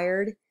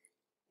required.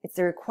 It's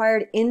the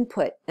required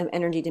input of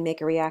energy to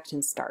make a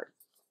reaction start.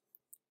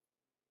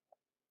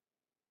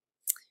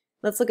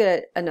 Let's look at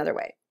it another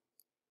way.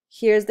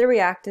 Here's the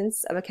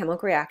reactants of a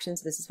chemical reaction.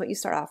 So this is what you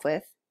start off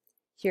with.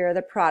 Here are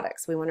the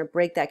products. We want to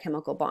break that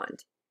chemical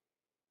bond.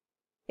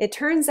 It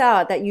turns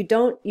out that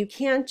you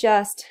can't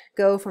just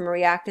go from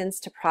reactants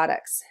to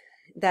products,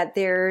 that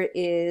there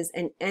is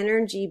an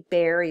energy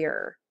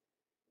barrier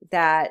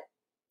that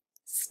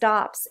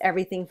stops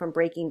everything from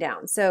breaking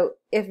down. So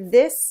if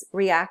this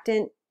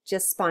reactant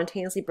just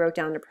spontaneously broke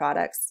down to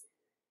products,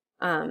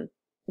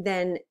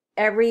 then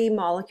every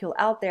molecule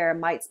out there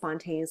might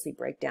spontaneously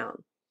break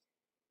down.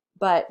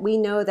 But we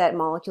know that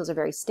molecules are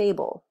very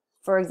stable.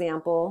 For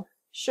example,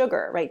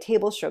 sugar, right?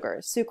 Table sugar,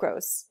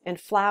 sucrose, and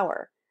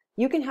flour.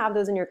 You can have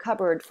those in your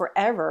cupboard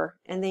forever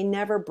and they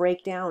never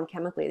break down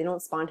chemically. They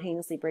don't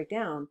spontaneously break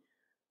down.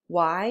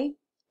 Why?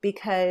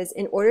 Because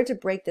in order to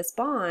break this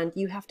bond,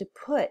 you have to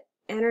put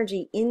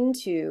energy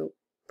into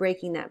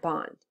breaking that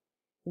bond.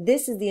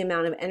 This is the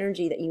amount of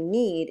energy that you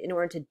need in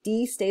order to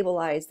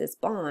destabilize this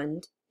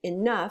bond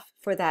enough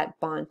for that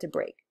bond to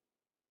break.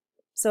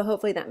 So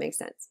hopefully that makes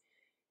sense.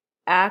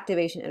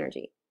 Activation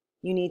energy.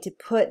 You need to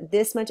put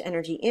this much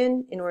energy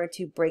in order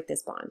to break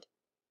this bond.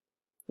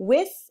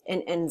 With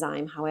an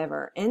enzyme,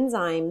 however,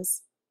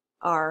 enzymes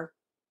are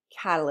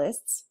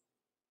catalysts.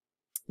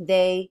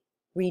 They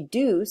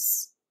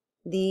reduce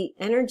the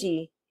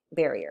energy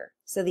barrier.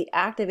 So the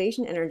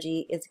activation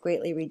energy is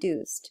greatly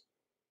reduced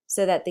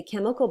so that the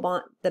chemical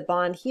bond, the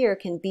bond here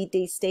can be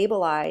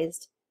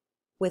destabilized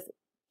with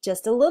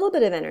just a little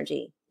bit of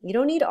energy. You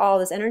don't need all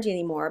this energy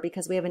anymore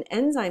because we have an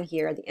enzyme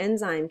here. The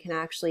enzyme can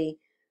actually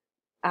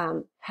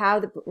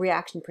have the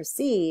reaction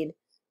proceed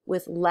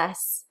with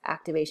less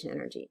activation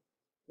energy.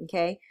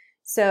 Okay,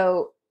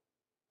 so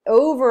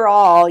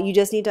overall, you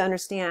just need to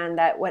understand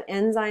that what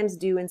enzymes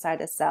do inside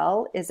a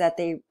cell is that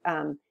they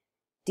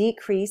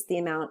decrease the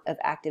amount of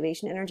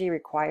activation energy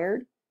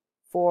required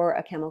for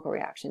a chemical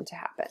reaction to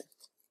happen.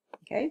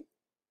 Okay,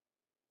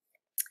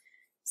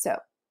 so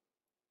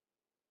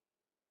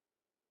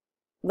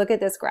look at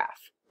this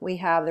graph. We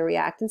have the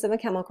reactants of a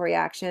chemical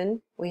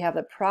reaction, we have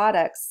the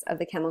products of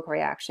the chemical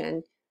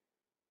reaction,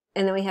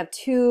 and then we have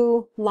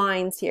two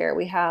lines here.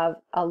 We have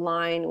a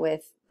line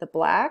with the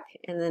black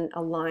and then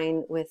a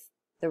line with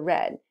the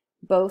red.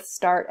 Both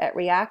start at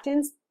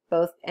reactants,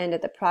 both end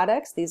at the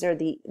products. This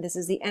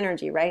is the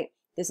energy, right?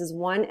 This is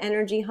one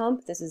energy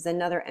hump, this is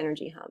another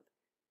energy hump.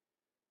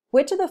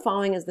 Which of the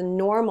following is the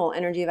normal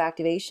energy of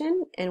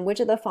activation, and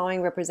which of the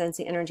following represents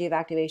the energy of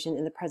activation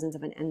in the presence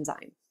of an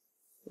enzyme?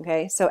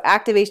 Okay, so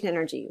activation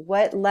energy.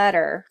 What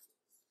letter?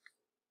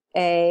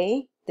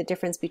 A, the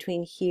difference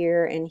between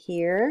here and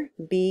here.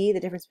 B, the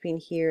difference between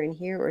here and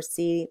here. Or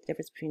C, the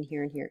difference between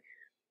here and here.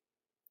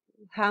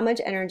 How much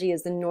energy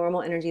is the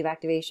normal energy of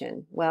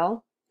activation?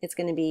 Well, it's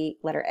going to be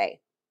letter A.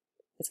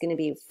 It's going to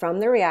be from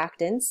the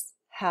reactants.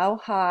 How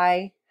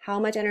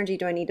much energy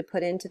do I need to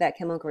put into that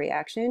chemical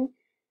reaction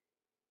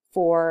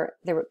for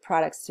the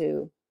products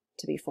to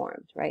be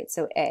formed, right?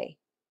 So A.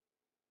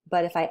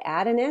 But if I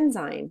add an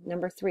enzyme,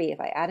 number 3, if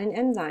I add an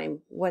enzyme,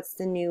 what's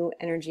the new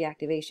energy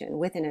activation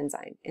with an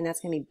enzyme? And that's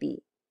going to be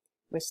B.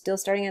 We're still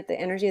starting at the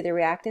energy of the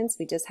reactants.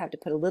 We just have to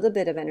put a little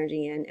bit of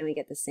energy in and we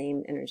get the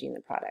same energy in the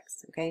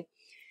products, okay?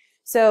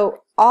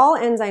 So all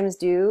enzymes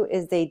do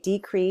is they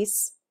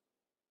decrease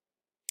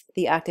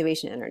the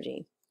activation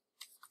energy.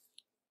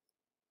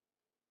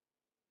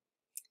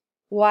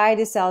 Why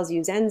do cells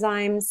use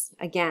enzymes?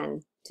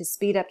 Again, to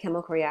speed up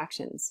chemical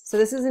reactions. So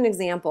this is an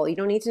example. You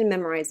don't need to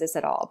memorize this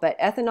at all, but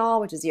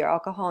ethanol, which is your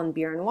alcohol in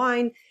beer and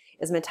wine,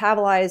 is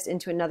metabolized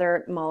into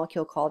another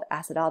molecule called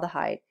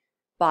acetaldehyde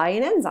by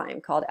an enzyme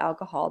called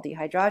alcohol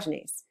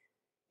dehydrogenase.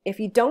 If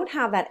you don't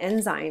have that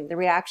enzyme, the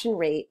reaction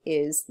rate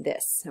is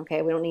this,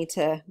 okay? We don't need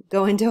to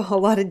go into a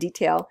whole lot of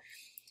detail.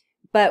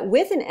 But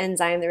with an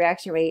enzyme, the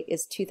reaction rate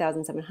is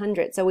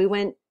 2,700. So we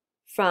went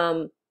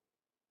from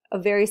a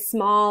very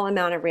small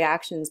amount of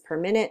reactions per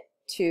minute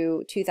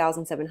to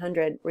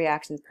 2,700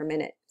 reactions per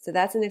minute. So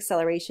that's an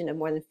acceleration of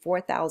more than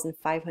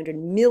 4,500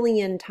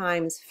 million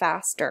times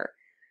faster.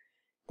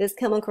 This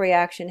chemical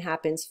reaction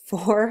happens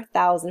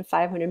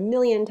 4,500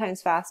 million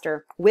times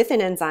faster with an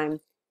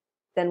enzyme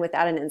than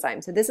without an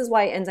enzyme. So this is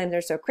why enzymes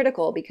are so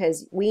critical,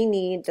 because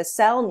the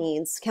cell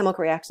needs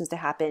chemical reactions to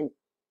happen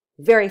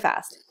very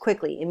fast,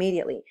 quickly,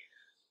 immediately.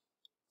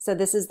 So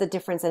this is the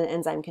difference that an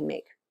enzyme can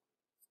make.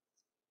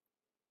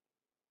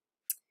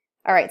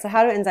 All right, so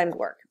how do enzymes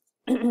work?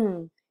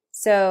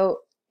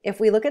 So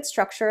if we look at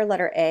structure,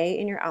 letter A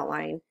in your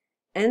outline,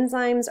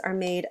 enzymes are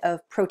made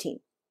of protein.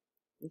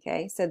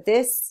 Okay, so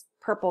this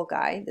purple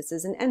guy, this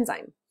is an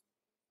enzyme.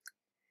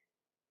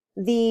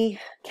 The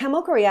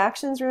chemical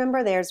reactions,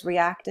 remember, there's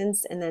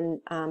reactants and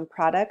then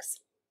products,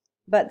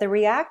 but the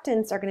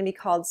reactants are going to be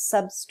called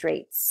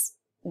substrates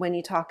when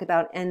you talk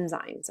about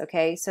enzymes,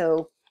 okay?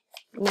 So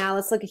now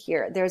let's look at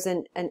here. There's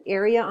an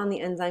area on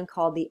the enzyme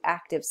called the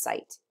active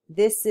site.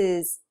 This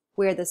is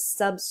where the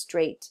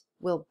substrate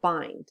will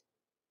bind.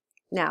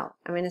 Now,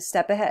 I'm going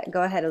to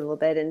go ahead a little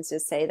bit and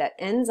just say that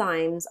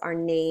enzymes are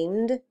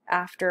named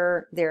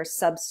after their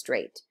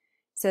substrate.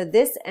 So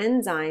this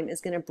enzyme is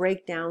going to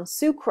break down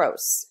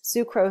sucrose.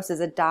 Sucrose is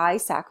a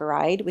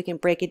disaccharide. We can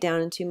break it down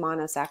into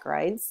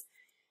monosaccharides.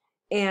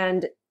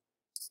 And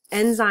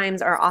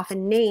enzymes are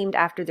often named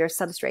after their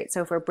substrate.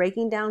 So if we're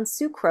breaking down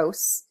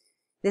sucrose,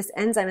 this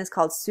enzyme is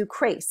called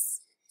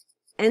sucrase.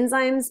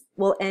 Enzymes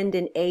will end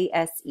in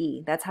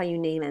ASE. That's how you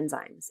name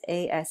enzymes.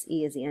 ASE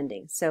is the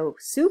ending. So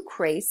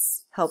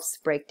sucrase helps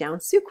break down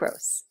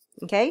sucrose.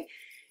 Okay?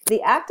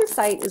 The active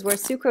site is where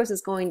sucrose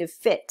is going to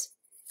fit.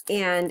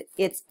 And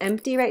it's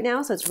empty right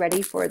now, so it's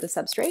ready for the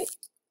substrate.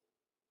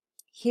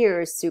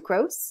 Here's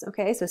sucrose.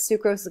 Okay, so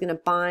sucrose is going to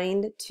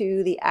bind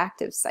to the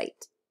active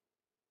site.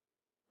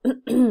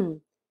 When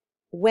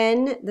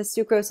the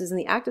sucrose is in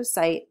the active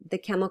site, the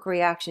chemical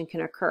reaction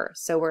can occur.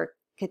 So where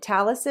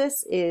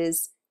catalysis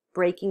is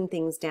breaking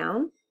things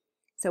down.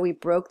 So we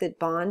broke the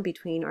bond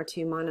between our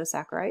two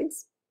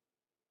monosaccharides.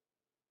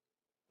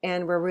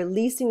 And we're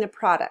releasing the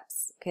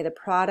products. Okay, the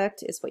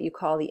product is what you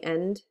call the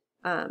end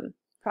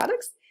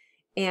products.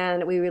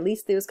 And we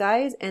release those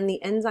guys, and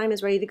the enzyme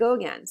is ready to go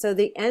again. So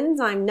the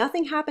enzyme,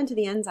 nothing happened to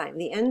the enzyme.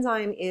 The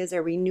enzyme is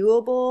a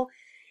renewable.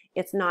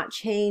 It's not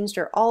changed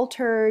or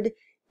altered.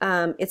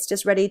 It's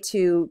just ready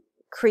to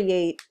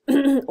create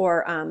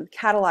or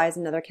catalyze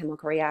another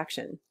chemical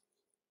reaction.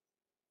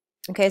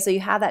 Okay, so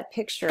you have that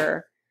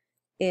picture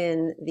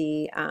in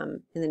the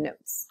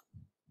notes.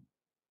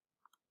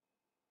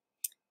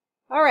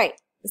 All right,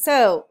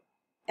 so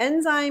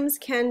enzymes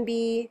can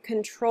be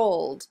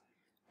controlled.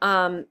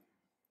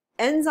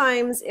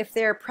 Enzymes, if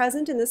they're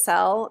present in the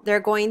cell, they're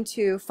going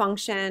to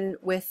function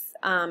with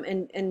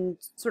and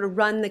sort of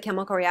run the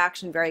chemical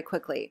reaction very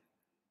quickly.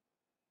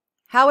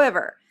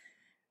 However,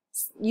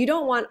 you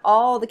don't want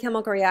all the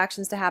chemical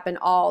reactions to happen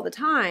all the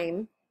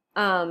time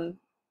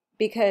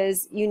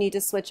because you need to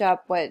switch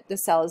up what the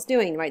cell is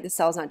doing, right? The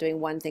cell's not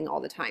doing one thing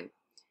all the time.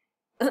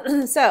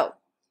 So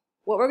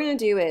what we're going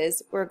to do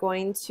is we're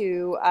going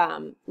to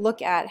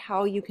look at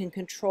how you can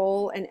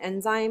control an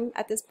enzyme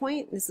at this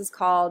point. This is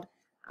called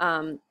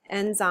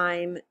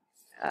enzyme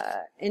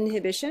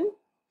inhibition.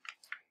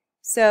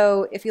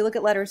 So if you look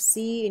at letter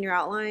C in your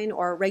outline,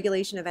 or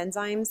regulation of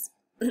enzymes,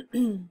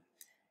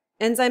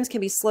 enzymes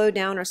can be slowed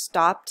down or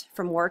stopped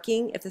from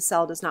working if the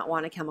cell does not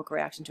want a chemical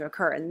reaction to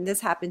occur. And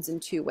this happens in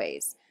two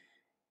ways.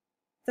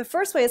 The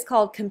first way is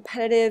called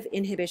competitive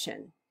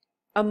inhibition.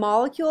 A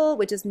molecule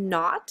which is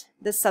not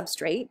the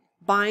substrate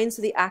binds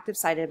to the active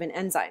site of an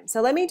enzyme.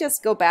 So let me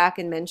just go back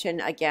and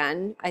mention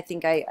again, I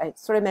think I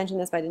sort of mentioned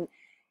this, but I didn't.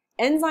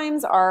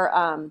 Enzymes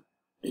are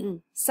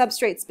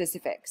substrate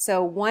specific.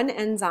 So one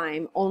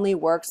enzyme only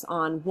works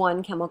on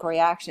one chemical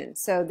reaction.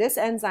 So this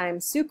enzyme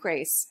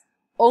sucrase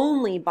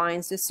only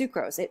binds to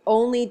sucrose. It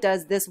only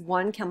does this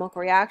one chemical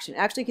reaction. It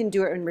actually can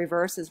do it in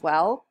reverse as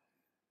well,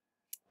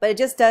 but it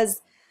just does,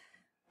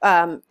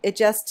 it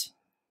just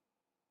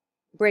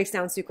breaks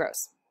down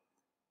sucrose.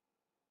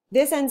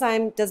 This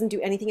enzyme doesn't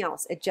do anything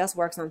else. It just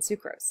works on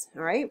sucrose,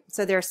 all right?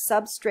 So they're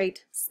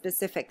substrate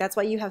specific. That's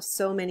why you have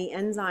so many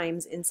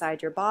enzymes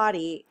inside your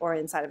body or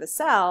inside of a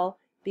cell,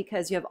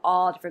 because you have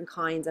all different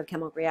kinds of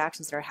chemical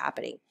reactions that are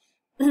happening.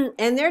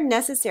 And they're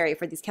necessary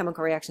for these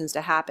chemical reactions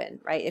to happen,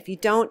 right? If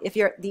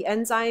the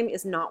enzyme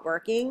is not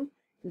working,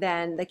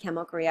 then the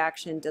chemical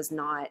reaction does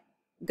not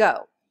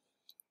go.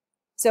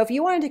 So if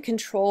you wanted to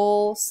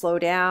control, slow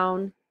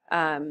down,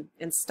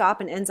 and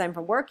stop an enzyme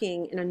from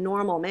working in a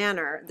normal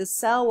manner, the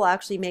cell will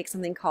actually make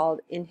something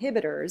called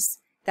inhibitors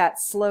that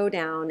slow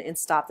down and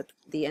stop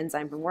the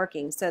enzyme from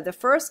working. So the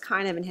first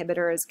kind of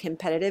inhibitor is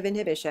competitive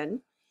inhibition.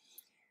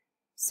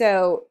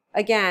 So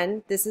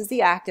again, this is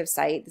the active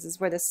site. This is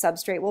where the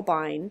substrate will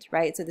bind,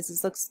 right? So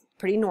this looks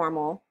pretty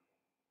normal.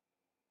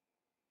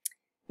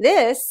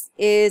 This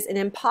is an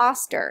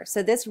imposter.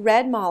 So this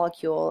red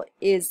molecule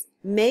is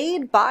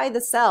made by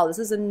the cell. This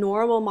is a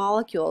normal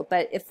molecule,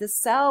 but if the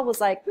cell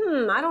was like,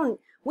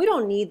 we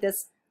don't need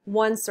this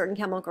one certain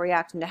chemical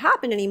reaction to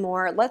happen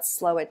anymore, let's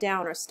slow it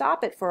down or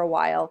stop it for a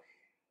while,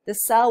 the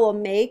cell will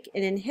make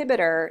an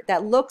inhibitor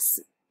that looks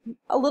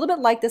a little bit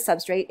like the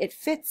substrate. It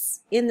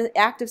fits in the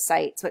active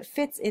site, so it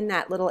fits in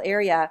that little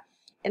area,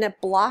 and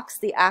it blocks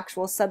the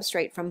actual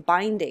substrate from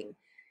binding.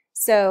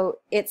 So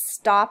it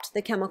stopped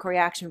the chemical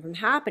reaction from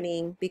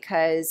happening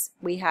because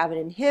we have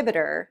an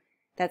inhibitor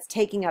that's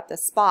taking up the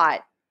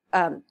spot,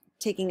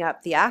 taking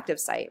up the active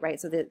site, right?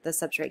 So the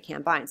substrate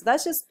can't bind. So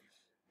that's just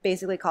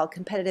basically called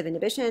competitive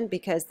inhibition,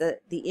 because the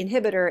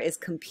inhibitor is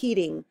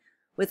competing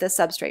with the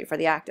substrate for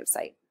the active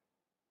site.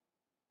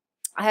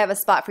 I have a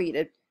spot for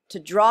you to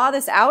draw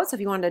this out. So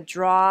if you wanted to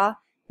draw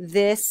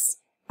this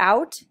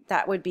out,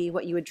 that would be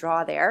what you would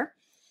draw there.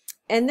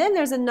 And then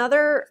there's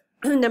another,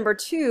 number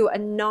two, a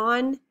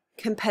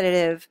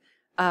non-competitive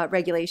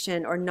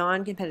regulation or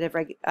non-competitive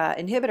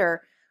inhibitor,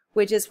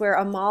 which is where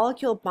a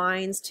molecule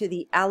binds to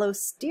the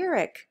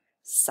allosteric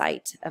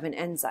site of an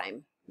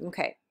enzyme.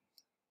 Okay.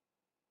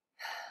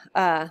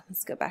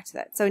 Let's go back to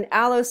that. So an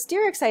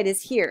allosteric site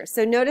is here.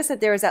 So notice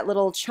that there is that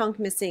little chunk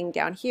missing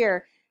down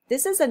here.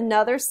 This is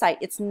another site.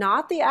 It's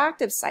not the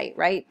active site,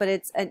 right? But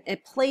it's a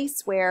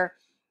place where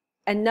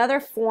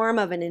another form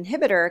of an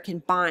inhibitor can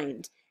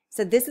bind.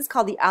 So this is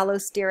called the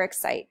allosteric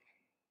site.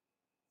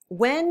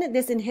 When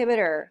this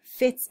inhibitor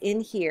fits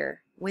in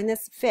here, when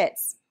this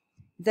fits,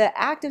 the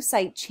active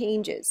site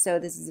changes. So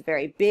this is a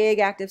very big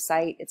active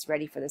site. It's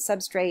ready for the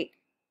substrate.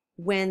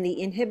 When the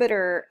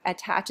inhibitor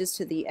attaches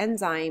to the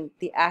enzyme,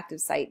 the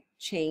active site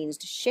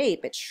changed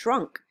shape. It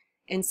shrunk.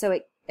 And so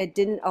it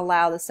didn't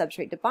allow the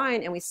substrate to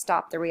bind, and we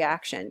stopped the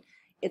reaction.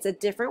 It's a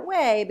different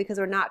way because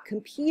we're not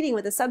competing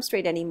with the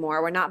substrate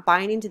anymore. We're not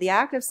binding to the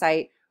active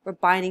site. We're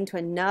binding to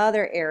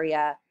another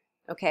area,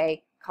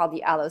 okay, called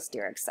the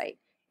allosteric site.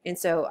 And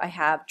so I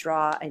have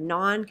draw a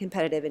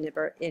non-competitive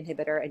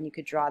inhibitor, and you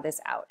could draw this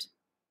out.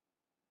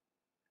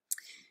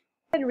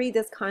 And read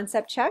this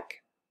concept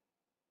check.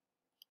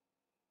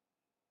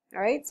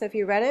 All right, so if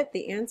you read it,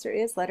 the answer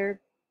is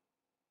letter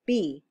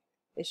B.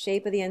 The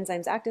shape of the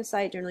enzyme's active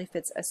site generally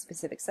fits a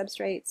specific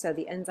substrate, so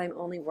the enzyme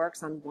only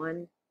works on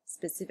one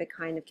specific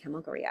kind of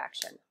chemical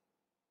reaction.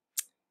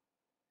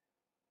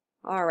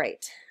 All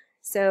right,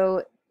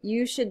 so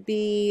you should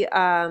be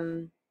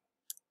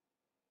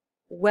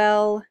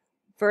well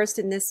versed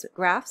in this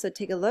graph, so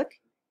take a look.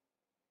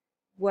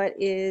 What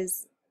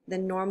is the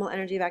normal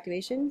energy of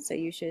activation? So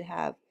you should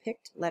have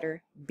picked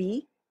letter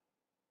B.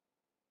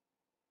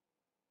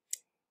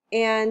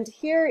 And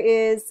here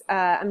is,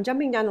 I'm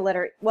jumping down to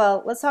letter,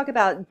 well, let's talk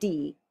about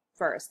D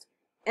first.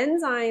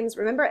 Enzymes,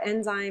 remember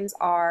enzymes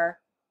are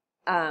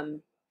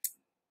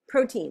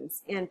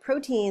proteins, and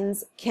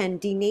proteins can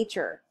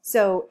denature.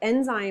 So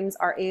enzymes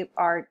are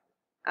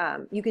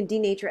you can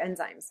denature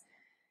enzymes.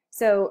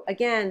 So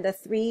again, the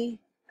three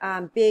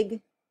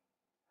big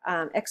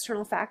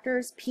external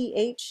factors,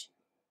 pH,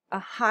 a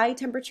high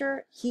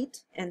temperature,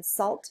 heat, and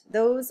salt,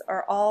 those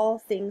are all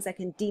things that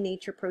can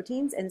denature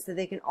proteins, and so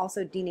they can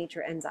also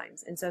denature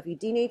enzymes. And so if you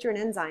denature an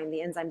enzyme,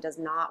 the enzyme does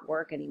not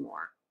work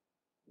anymore.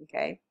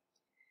 Okay?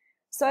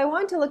 So I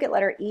want to look at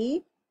letter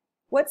E.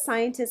 What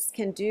scientists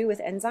can do with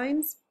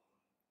enzymes?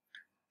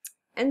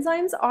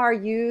 Enzymes are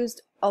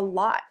used a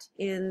lot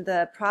in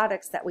the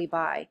products that we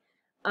buy.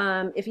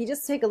 If you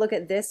just take a look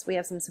at this, we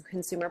have some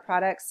consumer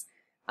products.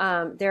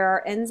 There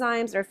are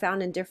enzymes that are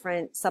found in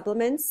different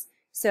supplements.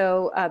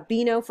 So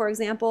Beano, for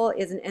example,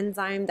 is an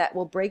enzyme that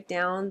will break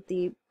down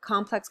the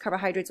complex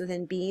carbohydrates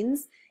within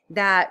beans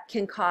that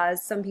can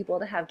cause some people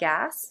to have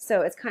gas.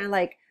 So it's kind of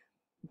like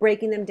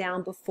breaking them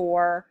down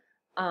before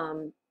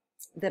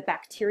the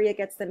bacteria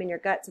gets them in your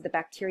gut, so the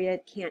bacteria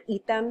can't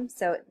eat them,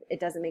 so it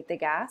doesn't make the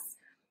gas.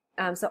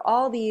 So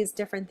all these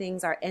different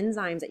things are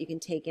enzymes that you can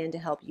take in to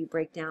help you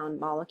break down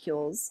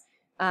molecules.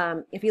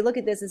 If you look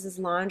at this is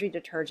laundry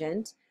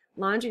detergent.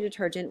 Laundry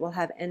detergent will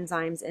have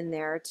enzymes in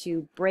there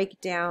to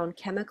break down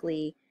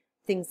chemically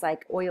things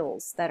like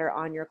oils that are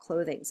on your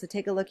clothing. So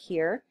take a look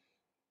here.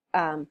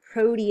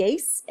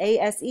 Protease,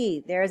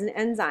 ASE, there's an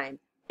enzyme.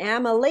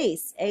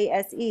 Amylase,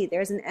 ASE,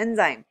 there's an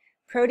enzyme.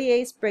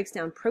 Protease breaks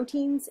down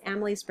proteins.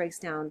 Amylase breaks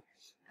down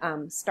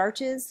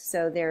starches.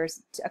 So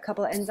there's a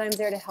couple of enzymes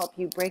there to help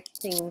you break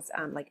things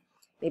like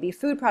maybe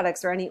food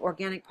products or any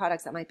organic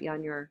products that might be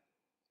on your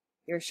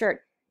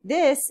shirt.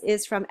 This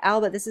is from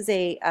Alba. This is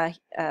a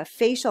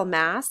facial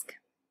mask.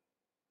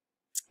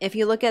 If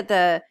you look at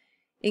the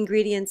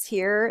ingredients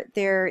here,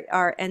 there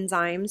are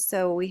enzymes.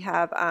 So we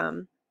have,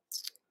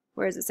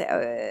 where does it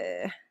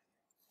say?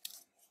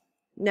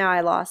 Now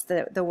I lost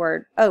the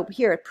word. Oh,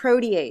 here,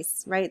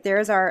 protease, right?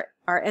 There's our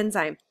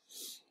enzyme.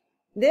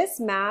 This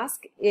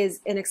mask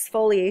is an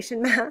exfoliation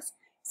mask.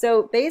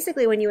 So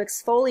basically when you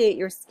exfoliate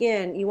your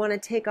skin, you want to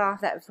take off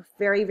that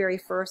very, very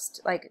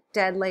first like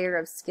dead layer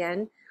of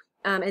skin.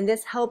 And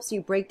this helps you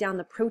break down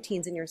the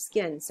proteins in your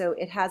skin. So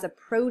it has a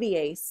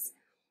protease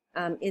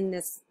in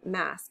this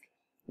mask.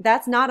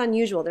 That's not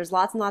unusual. There's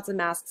lots and lots of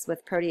masks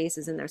with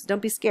proteases in there. So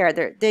don't be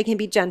scared. They can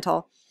be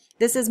gentle.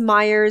 This is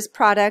Meyer's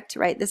product,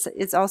 right? This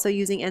is also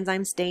using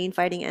enzyme stain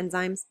fighting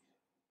enzymes.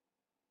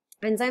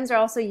 Enzymes are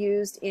also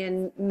used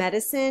in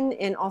medicine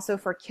and also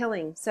for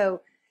killing.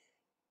 So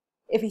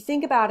if you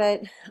think about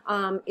it,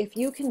 if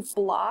you can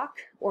block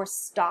or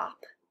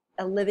stop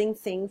a living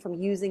thing from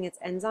using its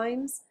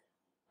enzymes,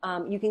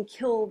 you can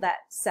kill that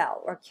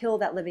cell or kill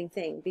that living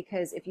thing,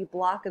 because if you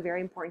block a very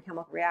important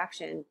chemical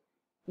reaction,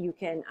 you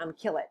can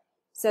kill it.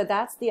 So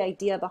that's the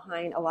idea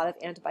behind a lot of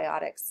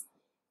antibiotics.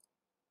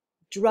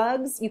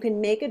 Drugs, you can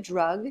make a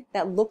drug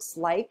that looks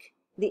like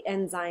the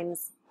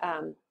enzyme's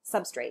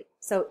substrate.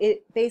 So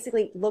it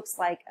basically looks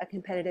like a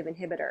competitive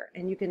inhibitor,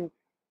 and you can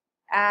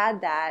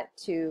add that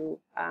to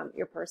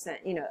your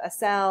a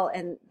cell,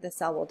 and the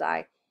cell will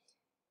die.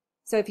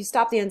 So if you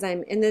stop the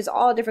enzyme, and there's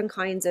all different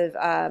kinds of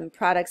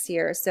products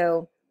here.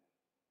 So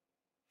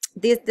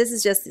this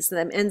is just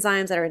some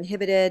enzymes that are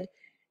inhibited,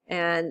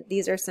 and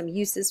these are some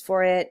uses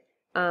for it.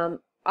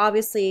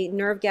 Obviously,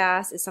 nerve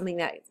gas is something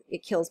that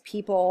it kills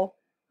people,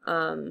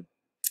 and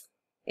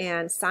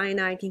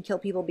cyanide can kill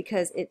people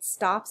because it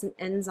stops an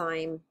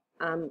enzyme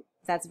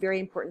that's very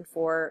important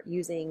for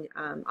using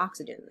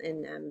oxygen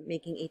and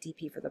making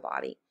ATP for the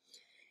body.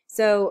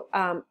 So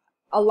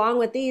along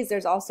with these,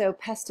 there's also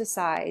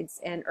pesticides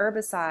and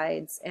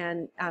herbicides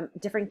and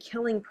different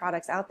killing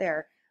products out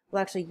there will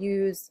actually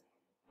use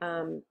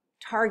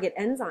target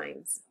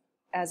enzymes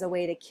as a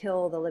way to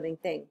kill the living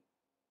thing.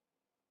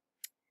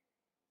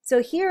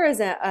 So here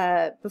is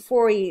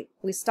before we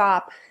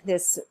stop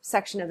this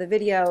section of the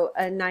video,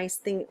 a nice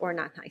thing, or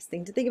not nice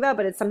thing to think about,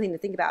 but it's something to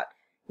think about.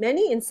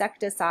 Many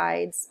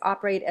insecticides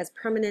operate as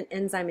permanent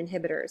enzyme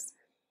inhibitors.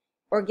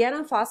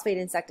 Organophosphate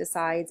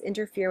insecticides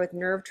interfere with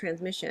nerve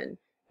transmission,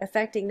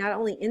 affecting not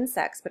only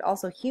insects, but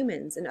also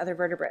humans and other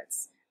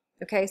vertebrates.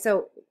 Okay,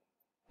 so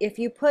if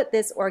you put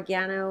this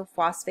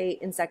organophosphate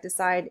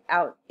insecticide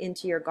out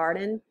into your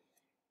garden,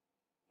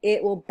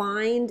 it will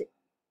bind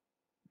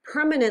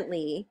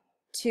permanently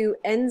to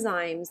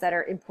enzymes that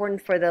are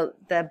important for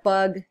the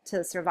bug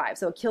to survive.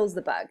 So it kills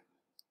the bug.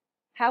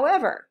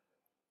 However,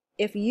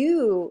 if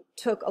you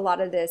took a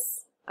lot of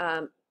this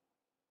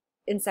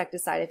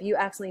insecticide, if you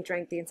accidentally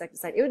drank the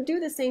insecticide, it would do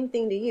the same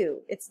thing to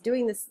you. It's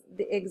doing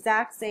the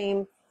exact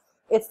same,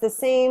 it's the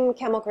same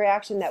chemical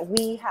reaction that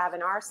we have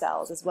in our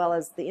cells as well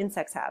as the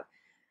insects have.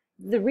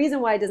 The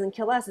reason why it doesn't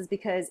kill us is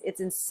because it's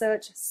in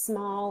such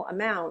small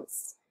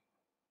amounts.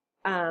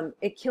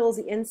 It kills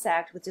the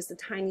insect with just a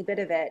tiny bit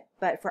of it,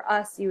 but for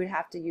us, you would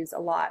have to use a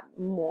lot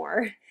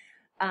more.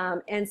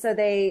 And so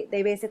they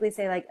basically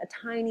say like a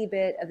tiny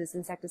bit of this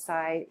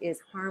insecticide is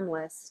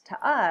harmless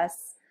to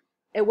us.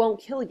 It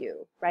won't kill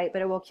you, right?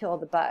 But it will kill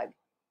the bug.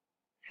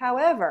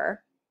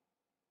 However,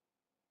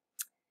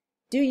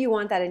 do you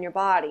want that in your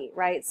body,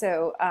 right?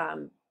 So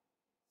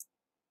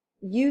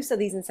use of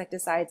these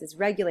insecticides is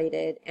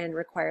regulated and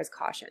requires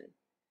caution.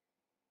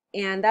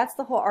 And that's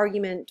the whole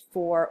argument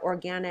for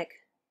organic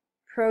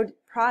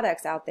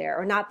products out there,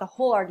 or not the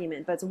whole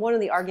argument, but it's one of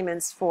the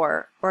arguments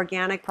for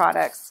organic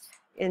products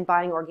in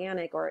buying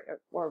organic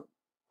or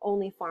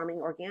only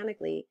farming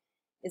organically,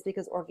 is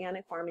because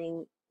organic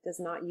farming does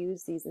not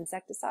use these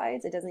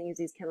insecticides. It doesn't use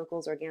these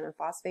chemicals,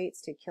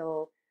 organophosphates, to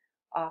kill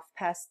off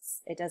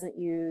pests. It doesn't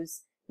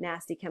use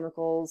nasty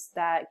chemicals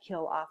that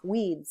kill off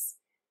weeds.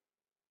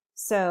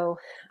 So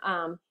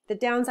the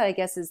downside, I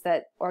guess, is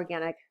that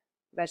organic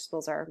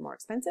vegetables are more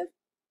expensive.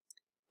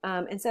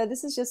 And so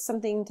this is just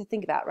something to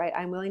think about, right?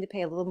 I'm willing to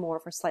pay a little more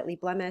for slightly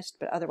blemished,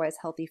 but otherwise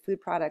healthy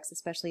food products,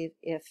 especially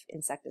if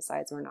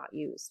insecticides were not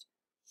used.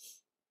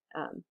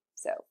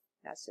 So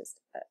that's just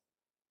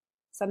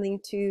something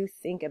to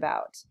think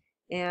about.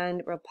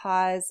 And we'll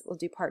pause. We'll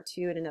do part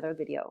 2 in another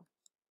video.